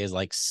want to say, is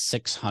like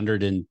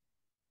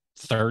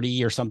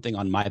 630 or something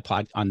on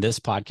this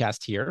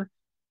podcast here.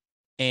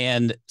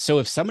 And so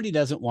if somebody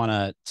doesn't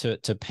want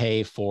to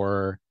pay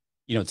for,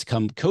 to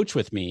come coach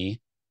with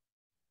me,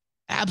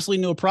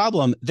 absolutely no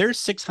problem. There's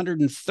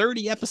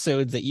 630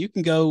 episodes that you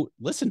can go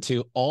listen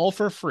to all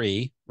for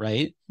free,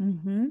 right?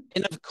 Mm-hmm.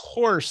 And of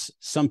course,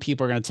 some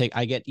people are going to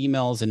I get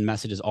emails and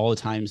messages all the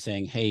time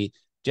saying, hey,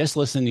 just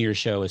listening to your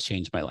show has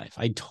changed my life.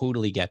 I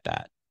totally get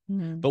that.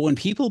 Mm-hmm. But when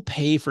people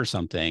pay for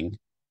something,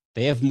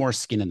 they have more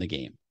skin in the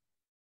game.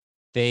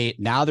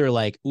 They're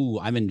like, ooh,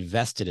 I'm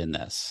invested in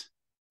this.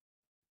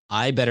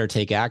 I better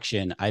take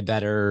action. I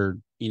better,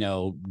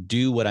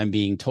 do what I'm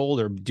being told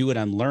or do what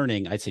I'm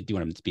learning. I'd say do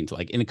what I'm being told,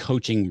 like in a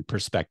coaching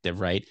perspective,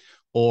 right?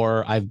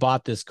 Or I've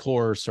bought this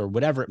course or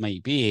whatever it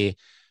might be.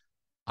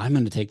 I'm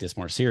going to take this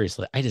more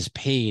seriously. I just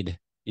paid,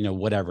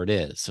 whatever it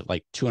is,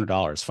 like $200,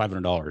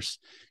 $500,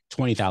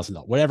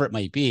 $20,000, whatever it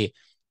might be.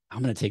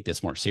 I'm going to take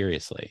this more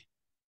seriously.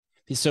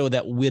 So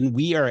that when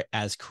we are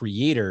as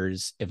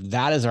creators, if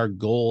that is our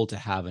goal to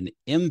have an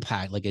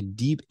impact, like a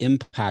deep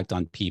impact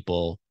on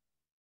people,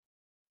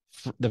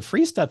 the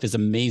free stuff is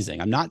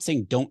amazing. I'm not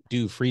saying don't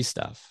do free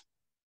stuff,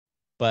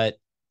 but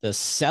the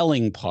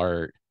selling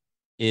part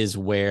is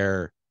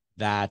where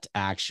that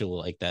actual,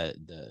 like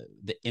the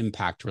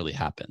impact really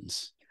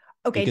happens.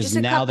 Okay, Because just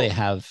a now couple. they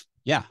have,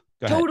 yeah,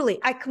 go ahead. Totally.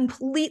 I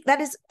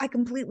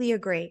completely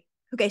agree.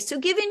 Okay, so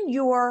given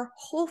your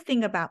whole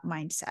thing about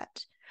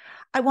mindset,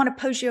 I want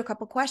to pose you a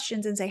couple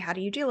questions and say, how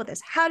do you deal with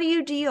this? How do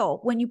you deal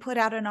when you put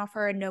out an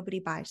offer and nobody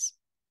buys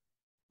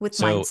with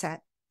So mindset?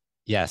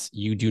 yes,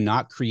 you do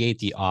not create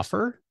the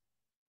offer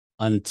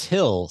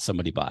until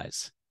somebody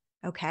buys.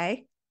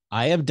 Okay.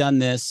 I have done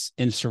this,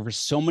 and for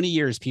so many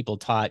years, people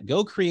taught,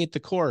 go create the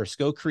course,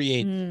 go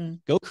create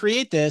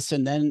this,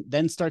 and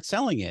then start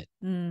selling it.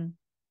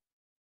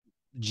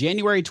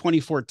 January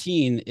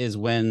 2014 is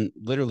when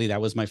literally that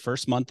was my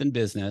first month in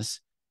business.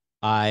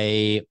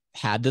 I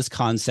had this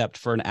concept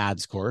for an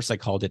ads course. I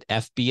called it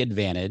FB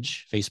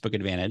Advantage, Facebook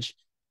Advantage.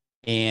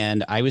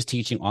 And I was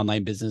teaching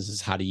online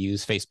businesses how to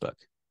use Facebook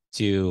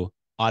to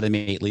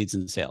automate leads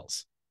and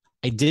sales.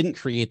 I didn't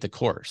create the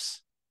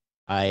course.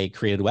 I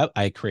created a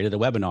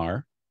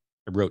webinar.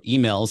 I wrote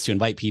emails to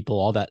invite people,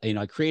 all that.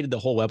 I created the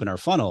whole webinar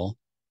funnel.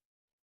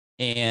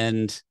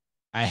 And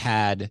I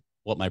had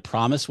what my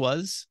promise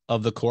was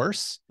of the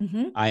course.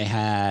 Mm-hmm. I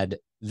had,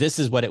 this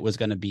is what it was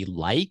going to be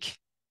like.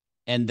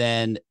 And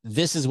then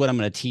this is what I'm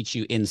going to teach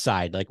you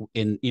inside. Like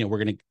we're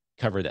going to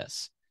cover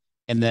this.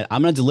 And then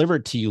I'm going to deliver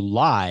it to you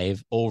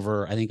live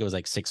over, I think it was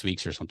like 6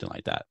 weeks or something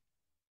like that.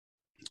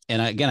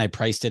 And again, I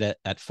priced it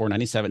at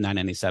 $497,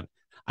 $997.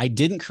 I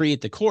didn't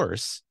create the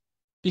course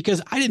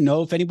because I didn't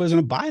know if anybody was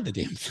going to buy the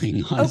damn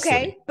thing, honestly.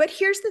 Okay, but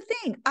here's the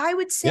thing. I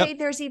would say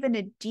there's even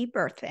a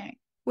deeper thing,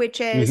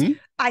 which is,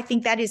 I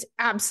think that is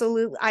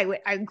absolutely, I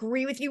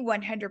agree with you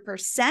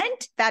 100%.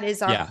 That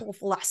is our whole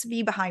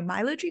philosophy behind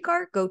MiloTree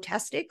card. Go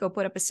test it, go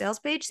put up a sales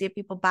page, see if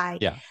people buy.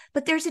 Yeah.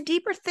 But there's a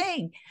deeper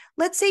thing.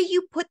 Let's say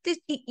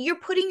you're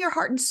putting your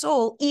heart and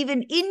soul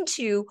even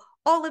into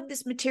all of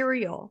this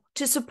material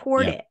to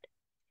support it,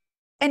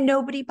 and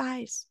nobody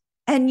buys.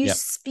 And you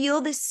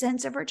feel this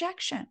sense of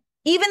rejection.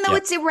 Even though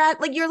it's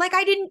like you're like,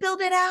 I didn't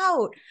build it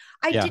out.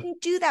 I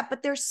didn't do that.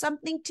 But there's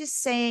something to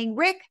saying,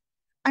 Rick,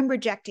 I'm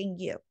rejecting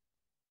you.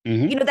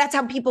 That's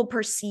how people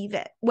perceive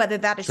it, whether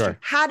that is true.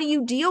 How do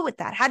you deal with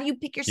that? How do you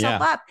pick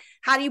yourself up?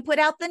 How do you put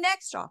out the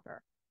next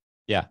offer?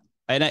 Yeah.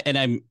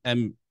 And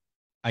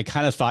I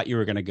kind of thought you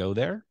were going to go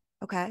there.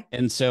 Okay.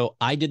 And so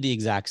I did the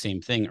exact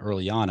same thing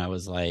early on. I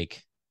was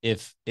like,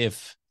 if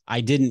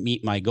I didn't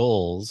meet my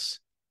goals,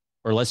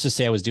 or let's just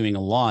say I was doing a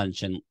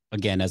launch, and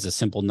again, as a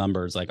simple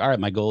number, it's like, all right,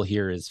 my goal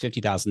here is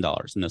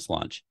 $50,000 in this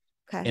launch.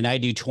 Okay. And I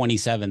do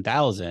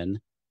 27,000.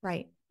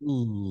 Right.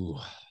 Ooh,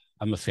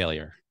 I'm a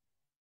failure.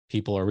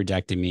 People are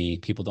rejecting me.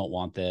 People don't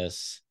want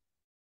this.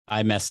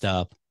 I messed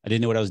up. I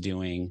didn't know what I was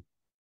doing.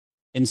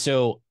 And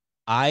so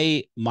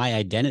my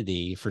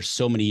identity for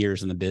so many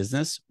years in the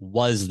business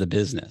was the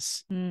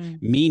business,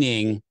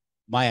 meaning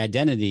my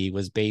identity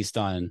was based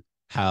on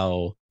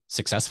how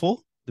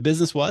successful the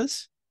business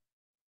was,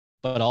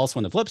 but also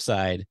on the flip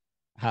side,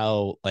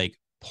 how like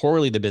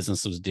poorly the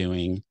business was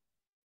doing.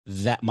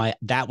 That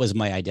was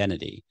my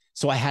identity.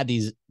 So I had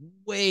these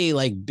way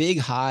like big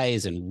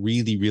highs and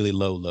really, really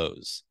low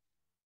lows.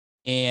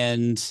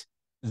 And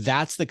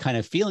that's the kind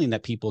of feeling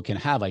that people can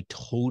have. I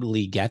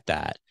totally get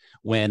that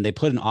when they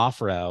put an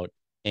offer out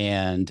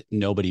and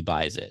nobody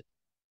buys it.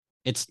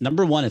 It's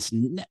number one,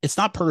 it's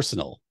not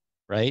personal,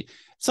 right?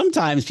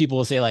 Sometimes people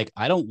will say like,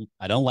 I don't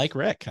like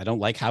Rick. I don't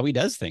like how he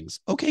does things.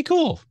 Okay,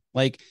 cool.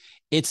 Like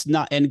it's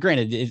not, and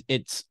granted,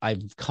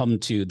 I've come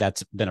to,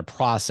 that's been a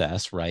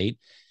process, right?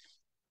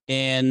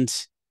 And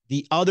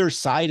the other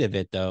side of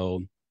it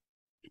though,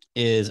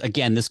 is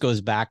again, this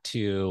goes back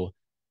to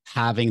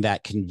having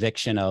that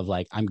conviction of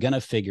like, I'm going to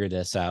figure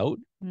this out.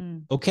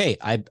 Okay.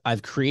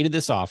 I've created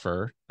this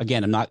offer.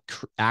 Again, I'm not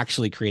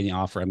actually creating the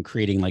offer. I'm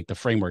creating like the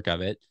framework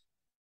of it.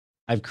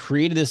 I've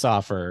created this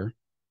offer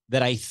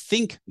that I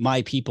think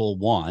my people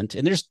want.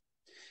 And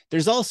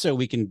there's also,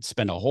 we can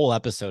spend a whole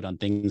episode on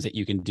things that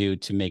you can do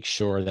to make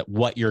sure that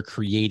what you're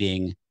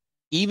creating,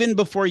 even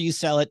before you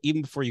sell it,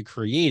 even before you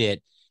create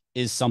it,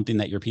 is something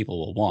that your people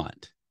will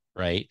want.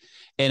 right?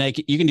 And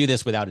you can do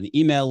this without an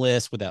email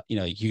list, without,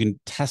 you can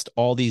test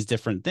all these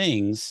different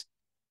things,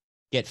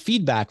 get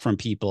feedback from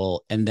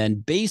people, and then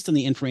based on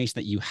the information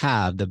that you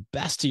have, the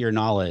best of your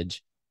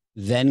knowledge,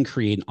 then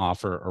create an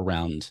offer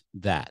around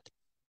that.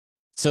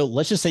 So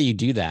let's just say you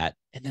do that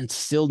and then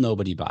still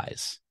nobody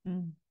buys.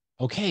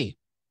 Okay,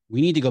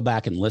 we need to go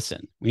back and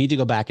listen. We need to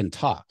go back and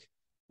talk.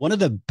 One of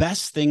the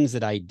best things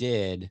that I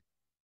did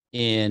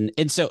and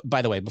so,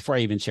 by the way, before I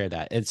even share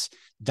that,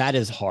 that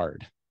is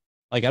hard.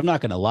 Like, I'm not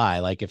going to lie.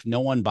 Like, if no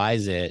one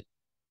buys it,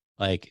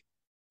 like,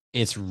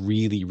 it's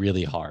really,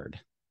 really hard.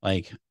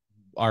 Like,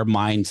 our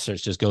mind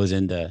just goes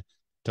into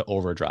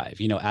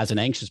overdrive. As an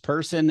anxious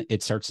person,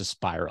 it starts to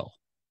spiral.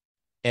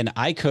 And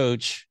I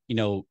coach,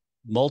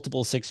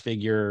 multiple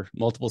 6-figure,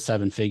 multiple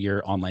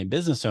 7-figure online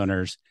business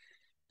owners.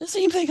 The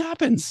same thing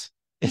happens.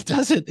 It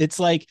doesn't. It's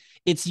like,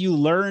 you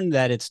learn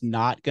that it's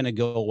not going to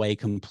go away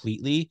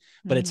completely,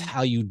 but it's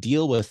how you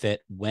deal with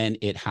it when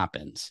it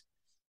happens.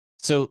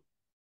 So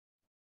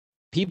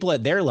people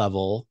at their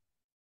level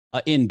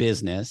in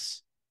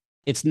business,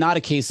 it's not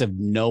a case of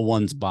no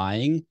one's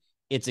buying.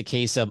 It's a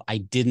case of I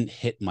didn't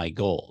hit my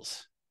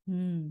goals.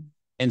 And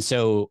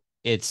so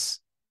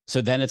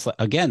then it's like,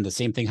 again, the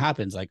same thing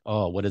happens. Like,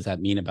 oh, what does that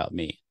mean about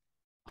me?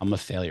 I'm a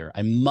failure.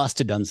 I must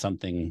have done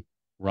something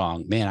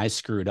wrong. Man, I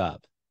screwed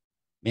up.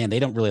 Man, they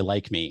don't really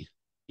like me.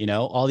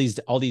 All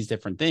these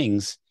different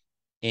things.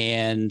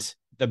 And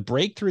the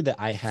breakthrough that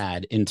I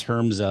had in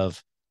terms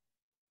of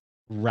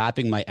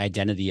wrapping my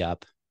identity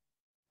up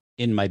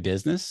in my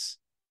business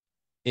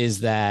is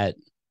that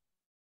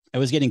I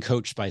was getting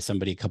coached by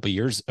somebody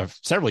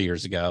several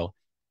years ago.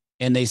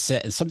 And they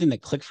said something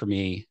that clicked for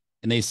me.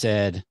 And they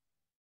said,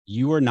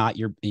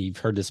 you've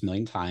heard this a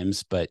million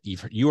times, but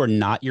you are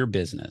not your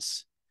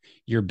business.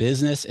 Your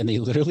business. And they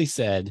literally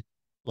said,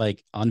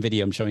 like, on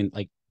video, I'm showing,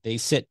 like,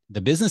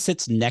 the business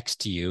sits next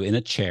to you in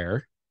a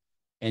chair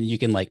and you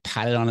can, like,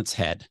 pat it on its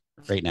head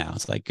right now.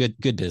 It's like,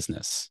 good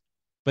business.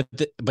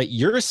 But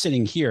you're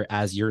sitting here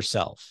as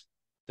yourself.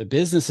 The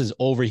business is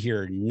over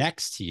here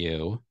next to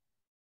you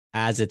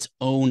as its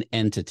own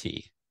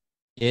entity.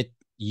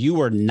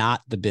 You are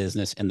not the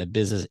business and the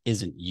business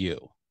isn't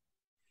you.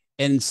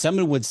 And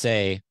someone would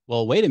say,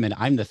 well, wait a minute,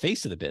 I'm the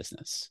face of the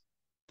business.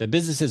 The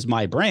business is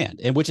my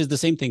brand, and which is the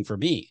same thing for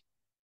me.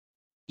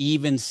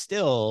 Even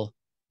still,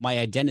 my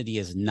identity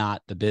is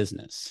not the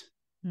business.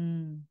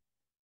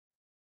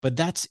 But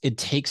it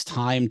takes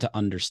time to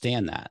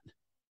understand that.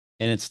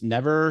 And it's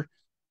never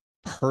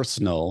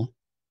personal,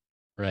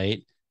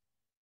 right?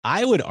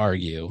 I would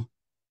argue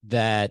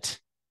that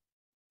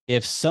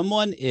if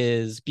someone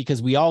is,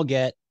 because we all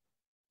get,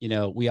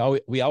 we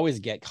always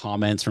get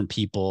comments from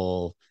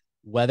people,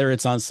 whether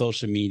it's on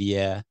social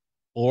media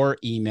or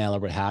email or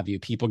what have you,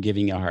 people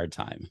giving you a hard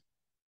time,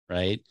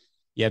 right?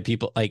 You have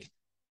people like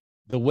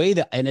the way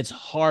that, and it's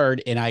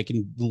hard. And I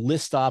can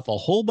list off a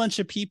whole bunch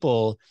of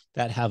people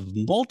that have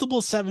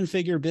multiple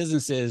 7-figure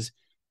businesses.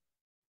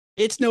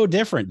 It's no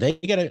different. They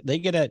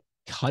get a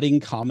cutting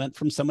comment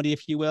from somebody,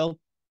 if you will.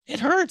 It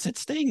hurts. It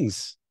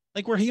stings.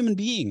 Like, we're human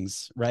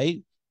beings,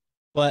 right?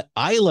 But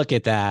I look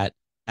at that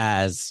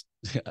as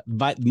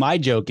my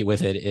joke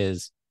with it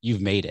is,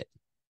 you've made it.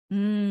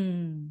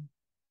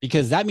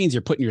 Because that means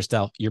you're putting your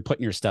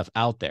stuff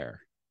out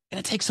there. And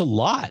it takes a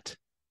lot.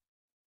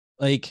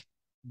 Like,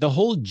 the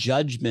whole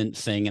judgment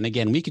thing. And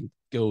again, we could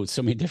go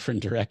so many different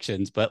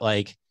directions, but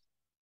like,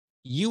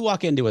 you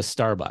walk into a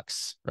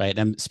Starbucks, right?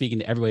 I'm speaking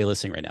to everybody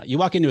listening right now. You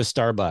walk into a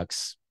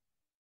Starbucks.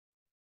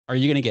 Are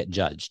you going to get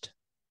judged?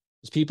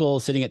 There's people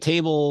sitting at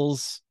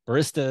tables,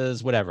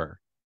 baristas, whatever.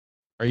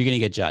 Are you going to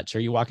get judged? Or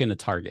you walk into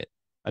Target?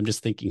 I'm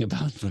just thinking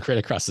about right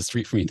across the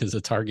street from me, there's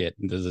a Target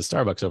and there's a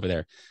Starbucks over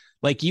there.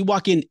 Like, you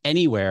walk in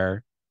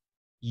anywhere,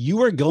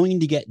 you are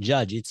going to get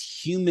judged.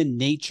 It's human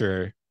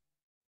nature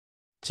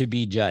to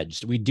be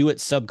judged. We do it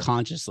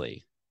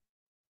subconsciously.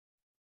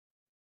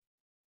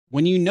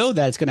 When you know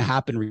that it's going to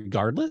happen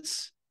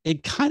regardless,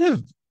 it kind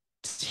of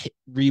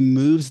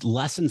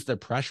lessens the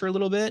pressure a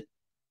little bit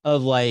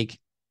of like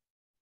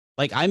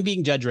I'm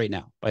being judged right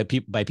now by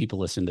people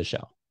listening to the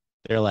show.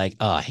 They're like,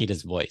 oh, I hate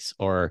his voice,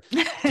 or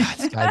God,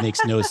 this guy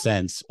makes no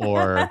sense,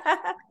 or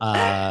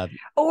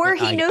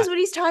he knows what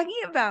he's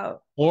talking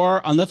about.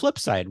 Or on the flip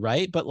side,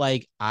 right? But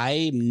like,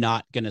 I'm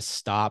not going to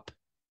stop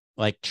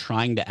like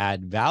trying to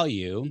add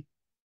value.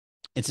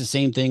 It's the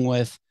same thing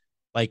with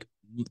like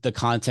the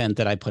content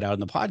that I put out in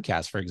the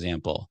podcast, for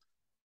example.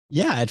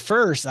 Yeah, at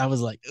first I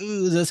was like,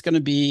 ooh, is this going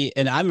to be,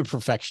 and I'm a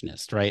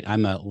perfectionist, right?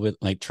 I'm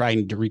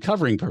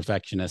recovering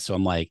perfectionist. So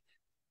I'm like,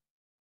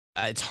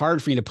 it's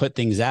hard for me to put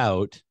things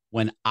out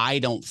when I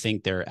don't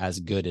think they're as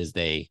good as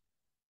they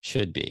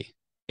should be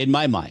in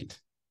my mind.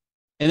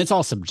 And it's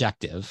all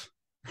subjective,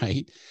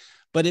 right?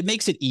 But it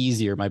makes it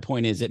easier. My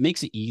point is, it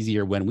makes it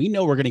easier when we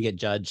know we're going to get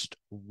judged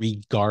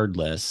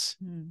regardless.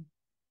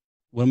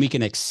 When we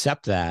can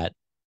accept that,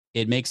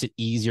 it makes it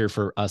easier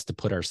for us to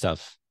put our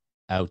stuff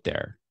out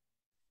there.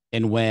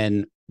 And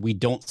when we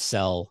don't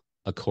sell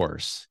a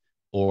course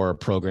or a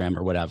program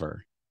or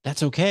whatever,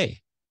 that's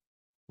okay.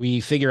 We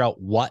figure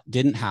out what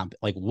didn't happen,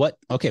 like what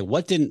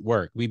didn't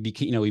work.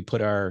 We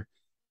put our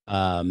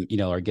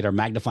or get our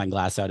magnifying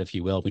glass out, if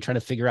you will. We try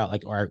to figure out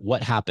like, all right,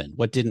 what happened?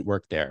 What didn't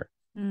work there?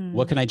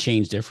 What can I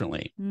change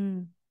differently?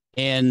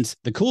 And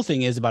the cool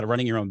thing is about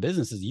running your own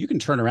business is you can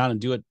turn around and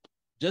do it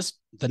just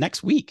the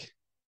next week.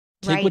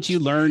 Take what you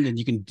learned and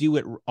you can do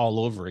it all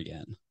over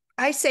again.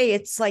 I say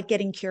it's like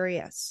getting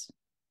curious.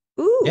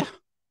 Ooh, yeah.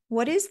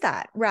 What is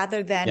that?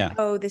 Rather than,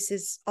 oh, this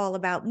is all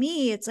about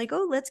me. It's like,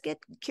 oh, let's get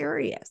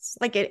curious.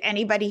 Like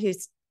anybody who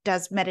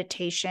does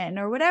meditation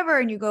or whatever,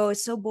 and you go,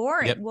 it's so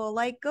boring. Yep. Well,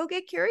 like, go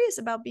get curious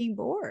about being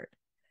bored.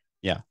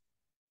 Yeah.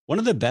 One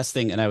of the best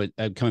things, and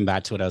I'm coming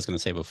back to what I was going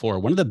to say before,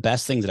 one of the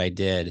best things that I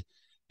did,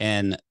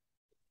 and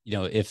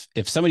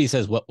if somebody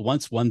says,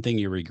 what's one thing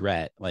you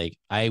regret? Like,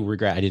 I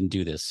regret I didn't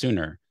do this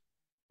sooner.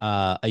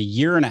 A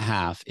year and a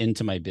half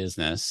into my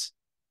business,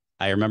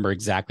 I remember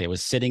exactly. I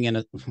was sitting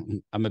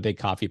I'm a big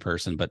coffee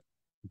person, but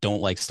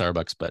don't like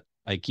Starbucks, but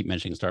I keep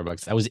mentioning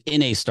Starbucks. I was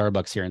in a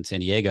Starbucks here in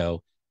San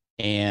Diego,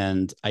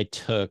 and I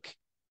took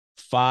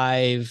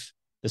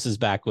this is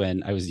back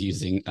when I was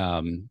using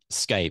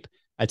Skype.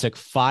 I took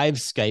 5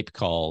 Skype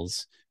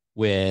calls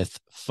with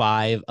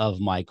 5 of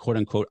my quote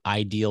unquote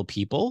ideal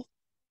people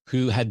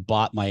who had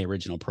bought my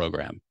original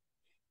program.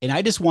 And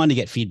I just wanted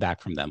to get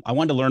feedback from them. I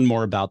wanted to learn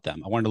more about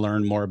them. I wanted to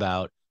learn more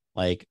about,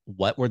 like,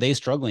 what were they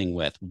struggling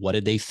with? What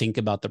did they think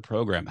about the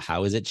program?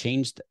 How has it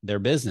changed their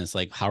business?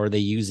 Like, how are they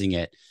using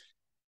it?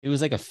 It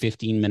was like a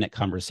 15-minute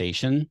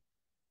conversation.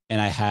 And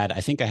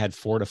I think I had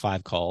 4 to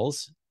 5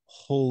 calls.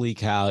 Holy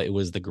cow. It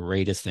was the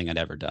greatest thing I'd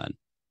ever done,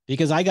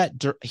 because I got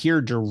hear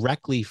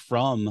directly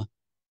from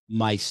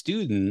my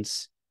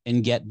students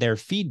and get their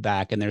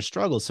feedback and their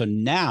struggles. So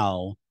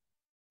now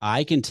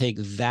I can take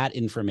that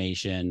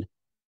information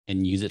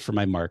and use it for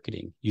my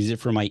marketing, use it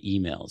for my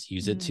emails,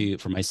 use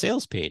it for my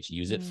sales page,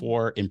 use it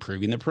for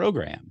improving the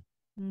program.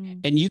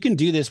 And you can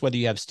do this whether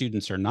you have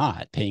students or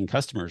not, paying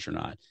customers or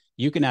not.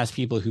 You can ask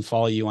people who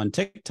follow you on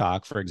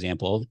TikTok, for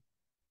example.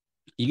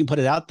 You can put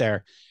it out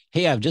there.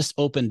 Hey, I've just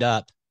opened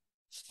up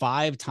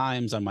 5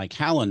 times on my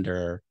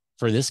calendar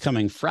for this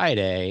coming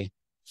Friday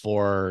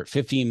for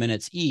 15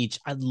 minutes each.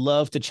 I'd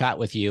love to chat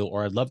with you,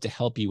 or I'd love to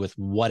help you with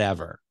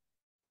whatever.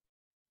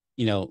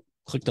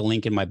 Click the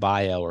link in my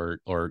bio, or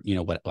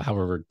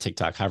however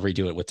you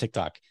do it with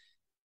TikTok.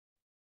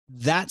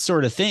 That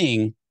sort of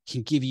thing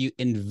can give you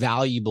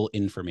invaluable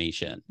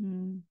information.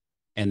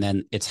 And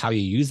then it's how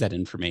you use that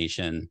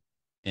information.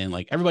 And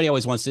like, everybody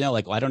always wants to know,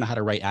 like, well, I don't know how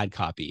to write ad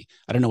copy.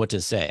 I don't know what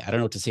to say. I don't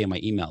know what to say in my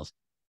emails.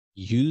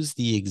 Use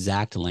the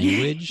exact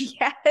language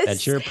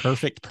that your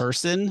perfect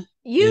person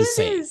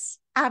uses.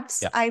 Yep.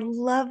 I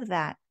love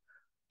that.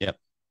 Yep.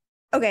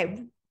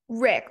 Okay,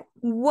 Rick,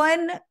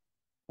 one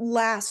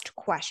last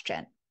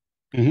question.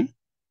 If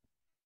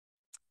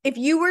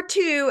you were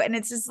to, and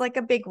it's just like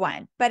a big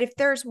one, but if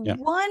there's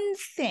one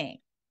thing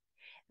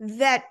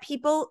that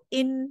people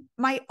in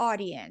my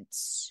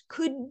audience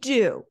could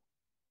do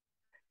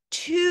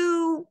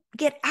to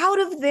get out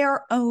of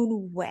their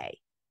own way,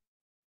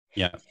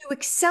 to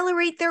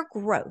accelerate their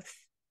growth,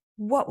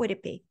 what would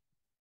it be?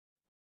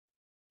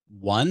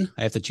 One?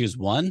 I have to choose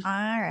one? All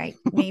right,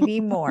 maybe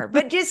more.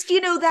 But just,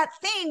 that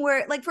thing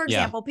where, like, for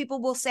example,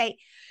 people will say,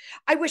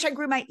 I wish I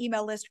grew my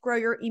email list. Grow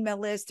your email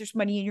list. There's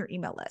money in your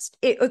email list.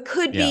 It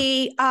could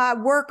be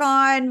work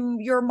on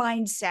your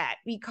mindset,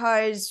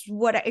 because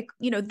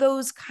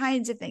those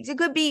kinds of things. It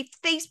could be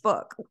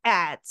Facebook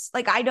ads.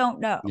 Like, I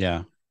don't know.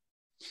 Yeah.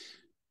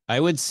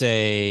 I would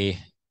say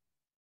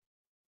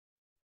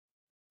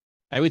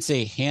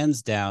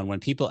hands down, when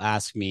people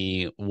ask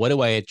me, what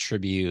do I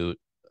attribute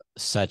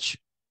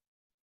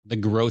the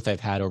growth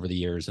I've had over the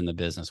years in the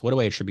business, what do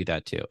I attribute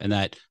that to? And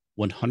that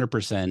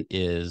 100%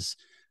 is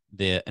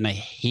and I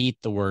hate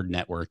the word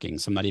networking,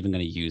 so I'm not even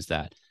going to use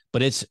that,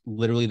 but it's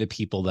literally the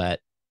people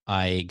that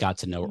I got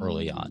to know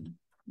early on.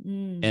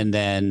 And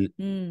then,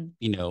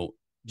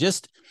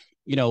 just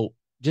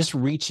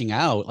reaching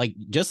out,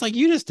 just like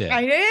you just did.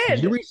 I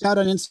did. You reached out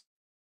on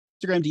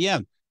Instagram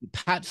DM.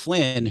 Pat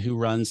Flynn, who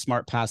runs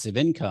Smart Passive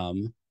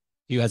Income,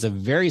 who has a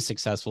very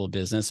successful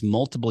business,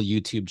 multiple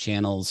YouTube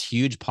channels,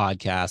 huge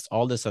podcast,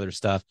 all this other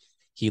stuff.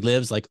 He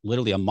lives like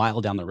literally a mile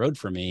down the road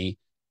from me.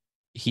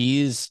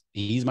 He's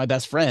my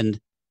best friend.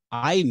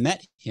 I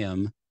met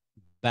him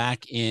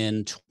back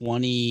in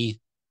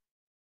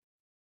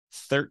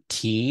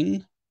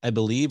 2013, I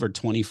believe, or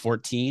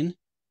 2014.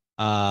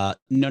 No,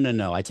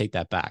 I take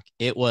that back.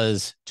 It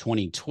was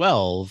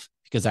 2012,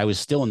 because I was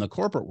still in the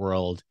corporate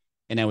world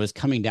and I was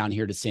coming down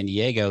here to San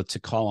Diego to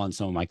call on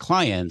some of my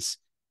clients.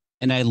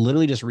 And I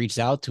literally just reached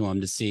out to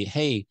him to see,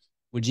 hey,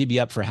 would you be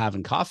up for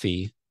having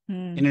coffee?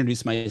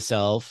 Introduce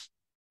myself.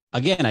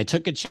 Again, I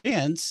took a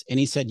chance and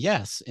he said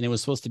yes. And it was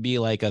supposed to be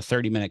like a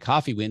 30-minute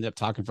coffee. We ended up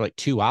talking for like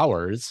 2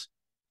 hours.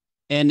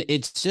 And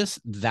it's just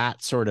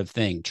that sort of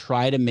thing.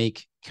 Try to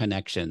make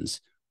connections,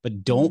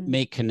 but don't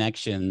make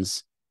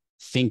connections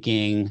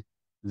thinking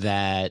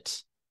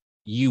that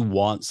you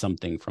want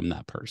something from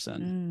that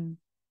person.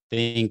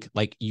 think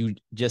like you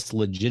just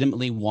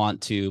legitimately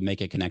want to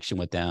make a connection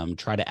with them,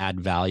 try to add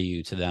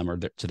value to them or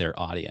to their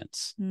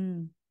audience.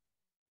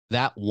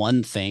 That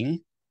one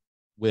thing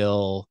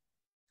will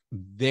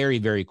very,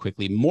 very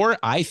quickly,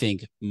 I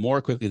think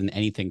more quickly than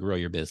anything, grow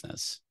your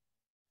business.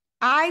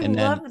 I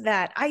love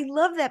that. I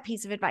love that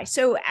piece of advice.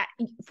 So,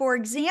 for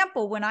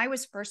example, when I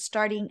was first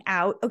starting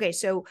out, okay,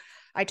 so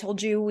I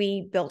told you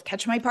we built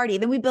Catch My Party,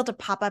 then we built a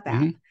pop-up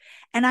app,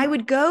 and I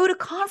would go to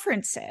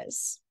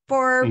conferences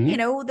for,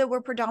 that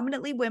were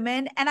predominantly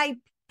women, and I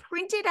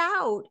printed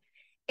out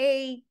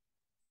a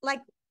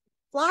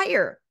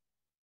flyer.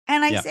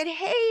 And I said,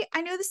 hey,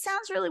 I know this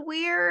sounds really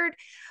weird,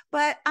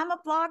 but I'm a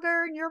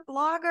blogger and you're a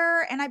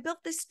blogger. And I built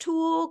this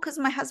tool because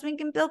my husband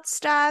can build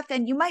stuff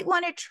and you might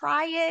want to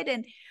try it.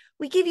 And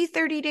we give you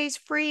 30 days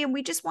free and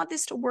we just want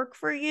this to work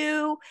for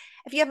you.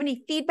 If you have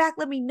any feedback,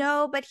 let me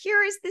know. But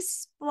here is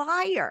this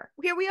flyer.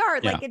 Here we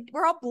are.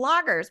 We're all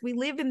bloggers. We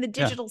live in the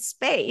digital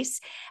space.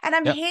 And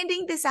I'm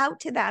handing this out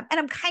to them. And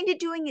I'm kind of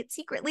doing it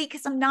secretly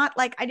because I'm not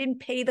I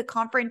didn't pay the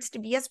conference to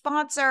be a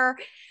sponsor.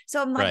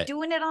 So I'm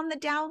doing it on the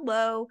down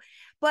low.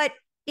 But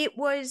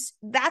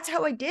that's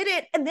how I did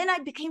it. And then I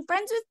became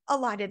friends with a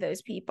lot of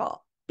those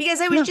people because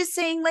I was just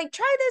saying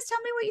try this,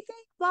 tell me what you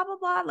think, blah, blah,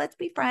 blah. Let's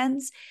be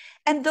friends.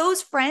 And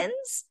those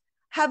friends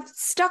have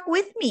stuck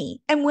with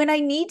me. And when I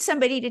need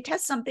somebody to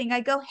test something,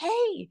 I go,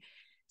 hey,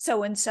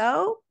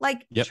 so-and-so,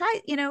 try,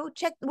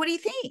 check, what do you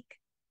think?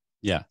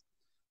 Yeah,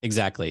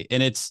 exactly.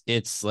 And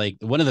it's like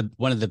one of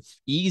the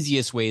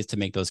easiest ways to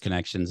make those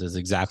connections is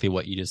exactly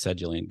what you just said,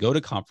 Jillian. Go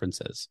to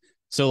conferences.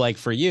 So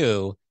for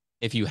you,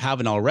 if you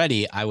haven't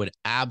already, I would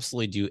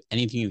absolutely do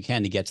anything you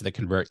can to get to the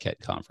ConvertKit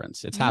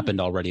conference. It's happened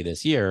already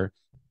this year,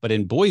 but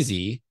in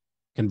Boise,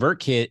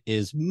 ConvertKit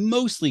is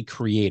mostly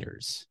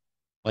creators.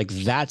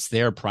 That's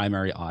their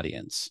primary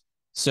audience.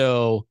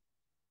 So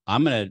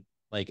I'm going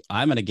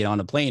to get on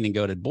a plane and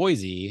go to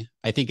Boise.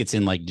 I think it's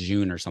in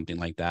June or something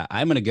like that.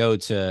 I'm going to go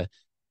to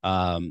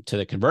the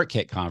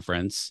ConvertKit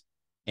conference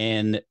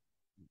and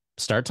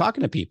start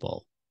talking to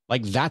people.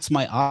 That's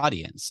my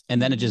audience.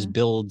 And then it just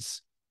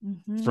builds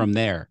from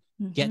there.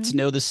 Get to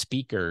know the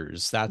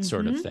speakers, that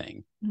sort of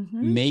thing.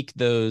 Make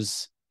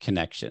those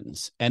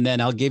connections. And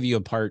then I'll give you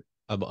a part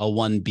of a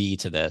 1B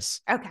to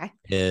this. Okay.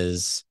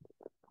 Is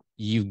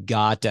you've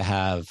got to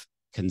have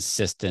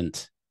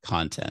consistent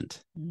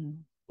content,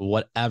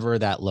 whatever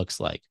that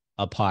looks like.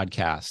 A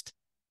podcast,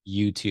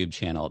 YouTube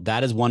channel.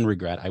 That is one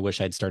regret. I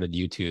wish I'd started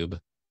YouTube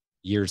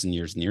years and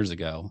years and years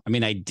ago. I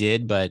mean, I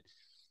did, but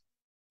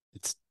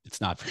it's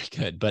not very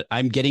good. But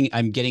I'm getting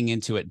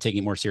into it,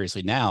 taking it more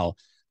seriously now.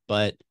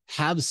 But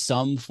have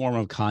some form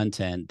of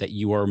content that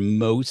you are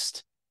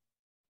most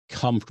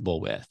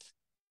comfortable with.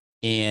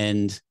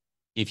 And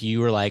if you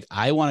were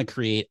I want to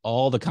create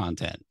all the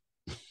content,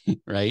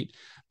 right?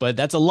 But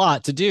that's a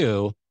lot to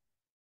do,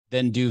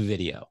 then do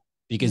video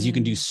because you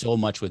can do so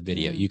much with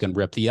video. You can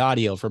rip the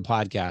audio for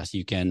podcasts.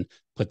 You can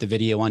put the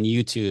video on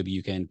YouTube.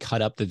 You can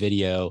cut up the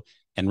video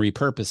and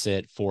repurpose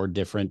it for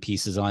different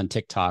pieces on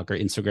TikTok or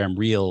Instagram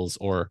Reels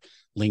or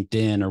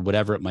LinkedIn or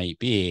whatever it might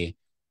be.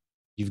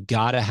 You've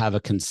got to have a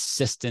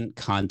consistent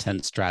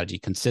content strategy.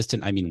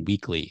 Consistent, I mean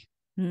weekly.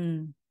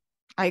 I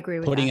agree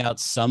with putting that. out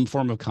some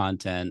form of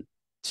content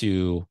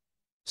to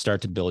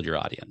start to build your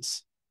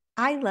audience.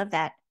 I love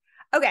that.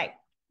 Okay,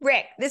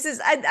 Rick, this is,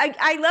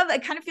 I love, I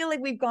kind of feel like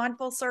we've gone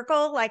full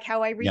circle,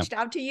 how I reached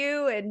out to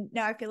you and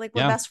now I feel like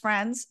we're best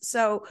friends.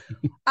 So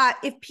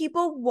if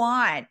people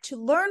want to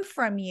learn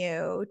from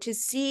you,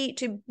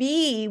 to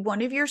be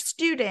one of your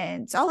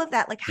students, all of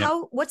that,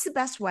 what's the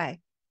best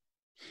way?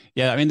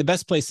 Yeah, I mean, the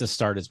best place to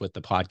start is with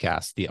the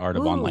podcast, The Art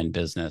of Online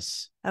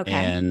Business. Okay.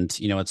 And,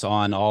 it's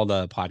on all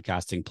the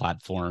podcasting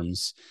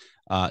platforms.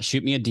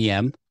 Shoot me a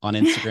DM on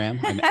Instagram.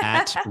 I'm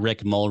at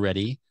Rick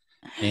Mulready.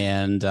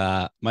 And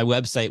my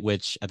website,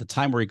 which at the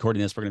time we're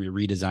recording this, we're going to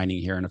be redesigning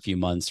here in a few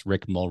months,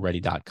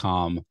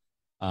 rickmulready.com.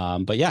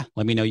 But yeah,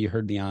 let me know you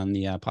heard me on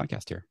the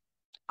podcast here.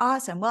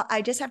 Awesome. Well,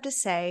 I just have to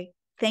say,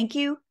 thank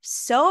you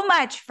so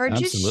much for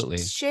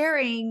just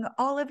sharing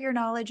all of your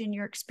knowledge and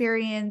your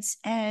experience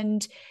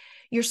and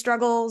your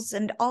struggles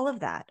and all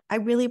of that. I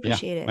really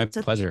appreciate it. My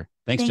pleasure.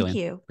 Thanks, thank Jillian.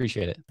 you.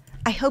 Appreciate it.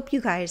 I hope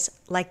you guys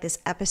like this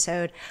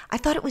episode. I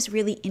thought it was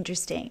really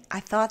interesting. I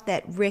thought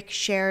that Rick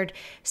shared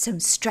some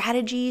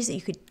strategies that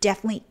you could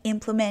definitely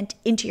implement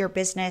into your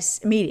business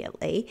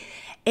immediately.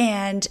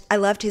 And I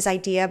loved his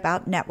idea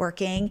about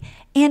networking.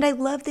 And I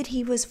love that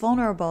he was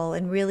vulnerable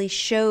and really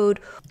showed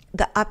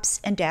the ups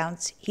and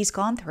downs he's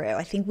gone through.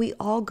 I think we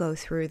all go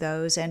through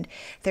those. And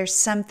there's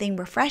something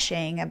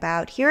refreshing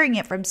about hearing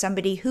it from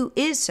somebody who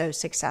is so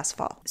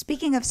successful.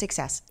 Speaking of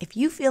success, if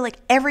you feel like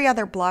every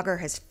other blogger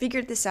has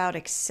figured this out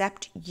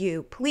except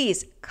you,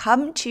 please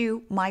come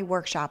to my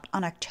workshop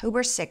on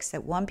October 6th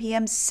at 1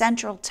 p.m.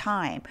 Central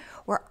Time,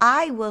 where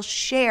I will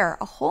share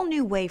a whole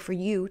new way for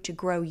you to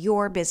grow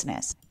your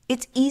business.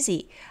 It's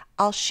easy.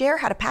 I'll share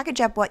how to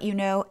package up what you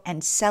know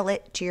and sell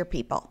it to your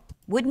people.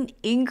 Wouldn't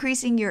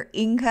increasing your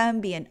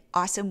income be an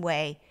awesome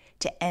way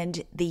to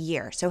end the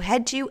year. So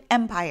head to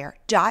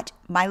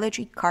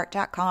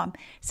empire.milotreecart.com,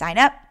 sign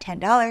up,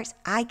 $10.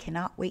 I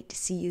cannot wait to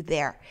see you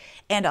there.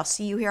 And I'll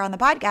see you here on the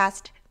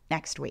podcast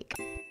next week.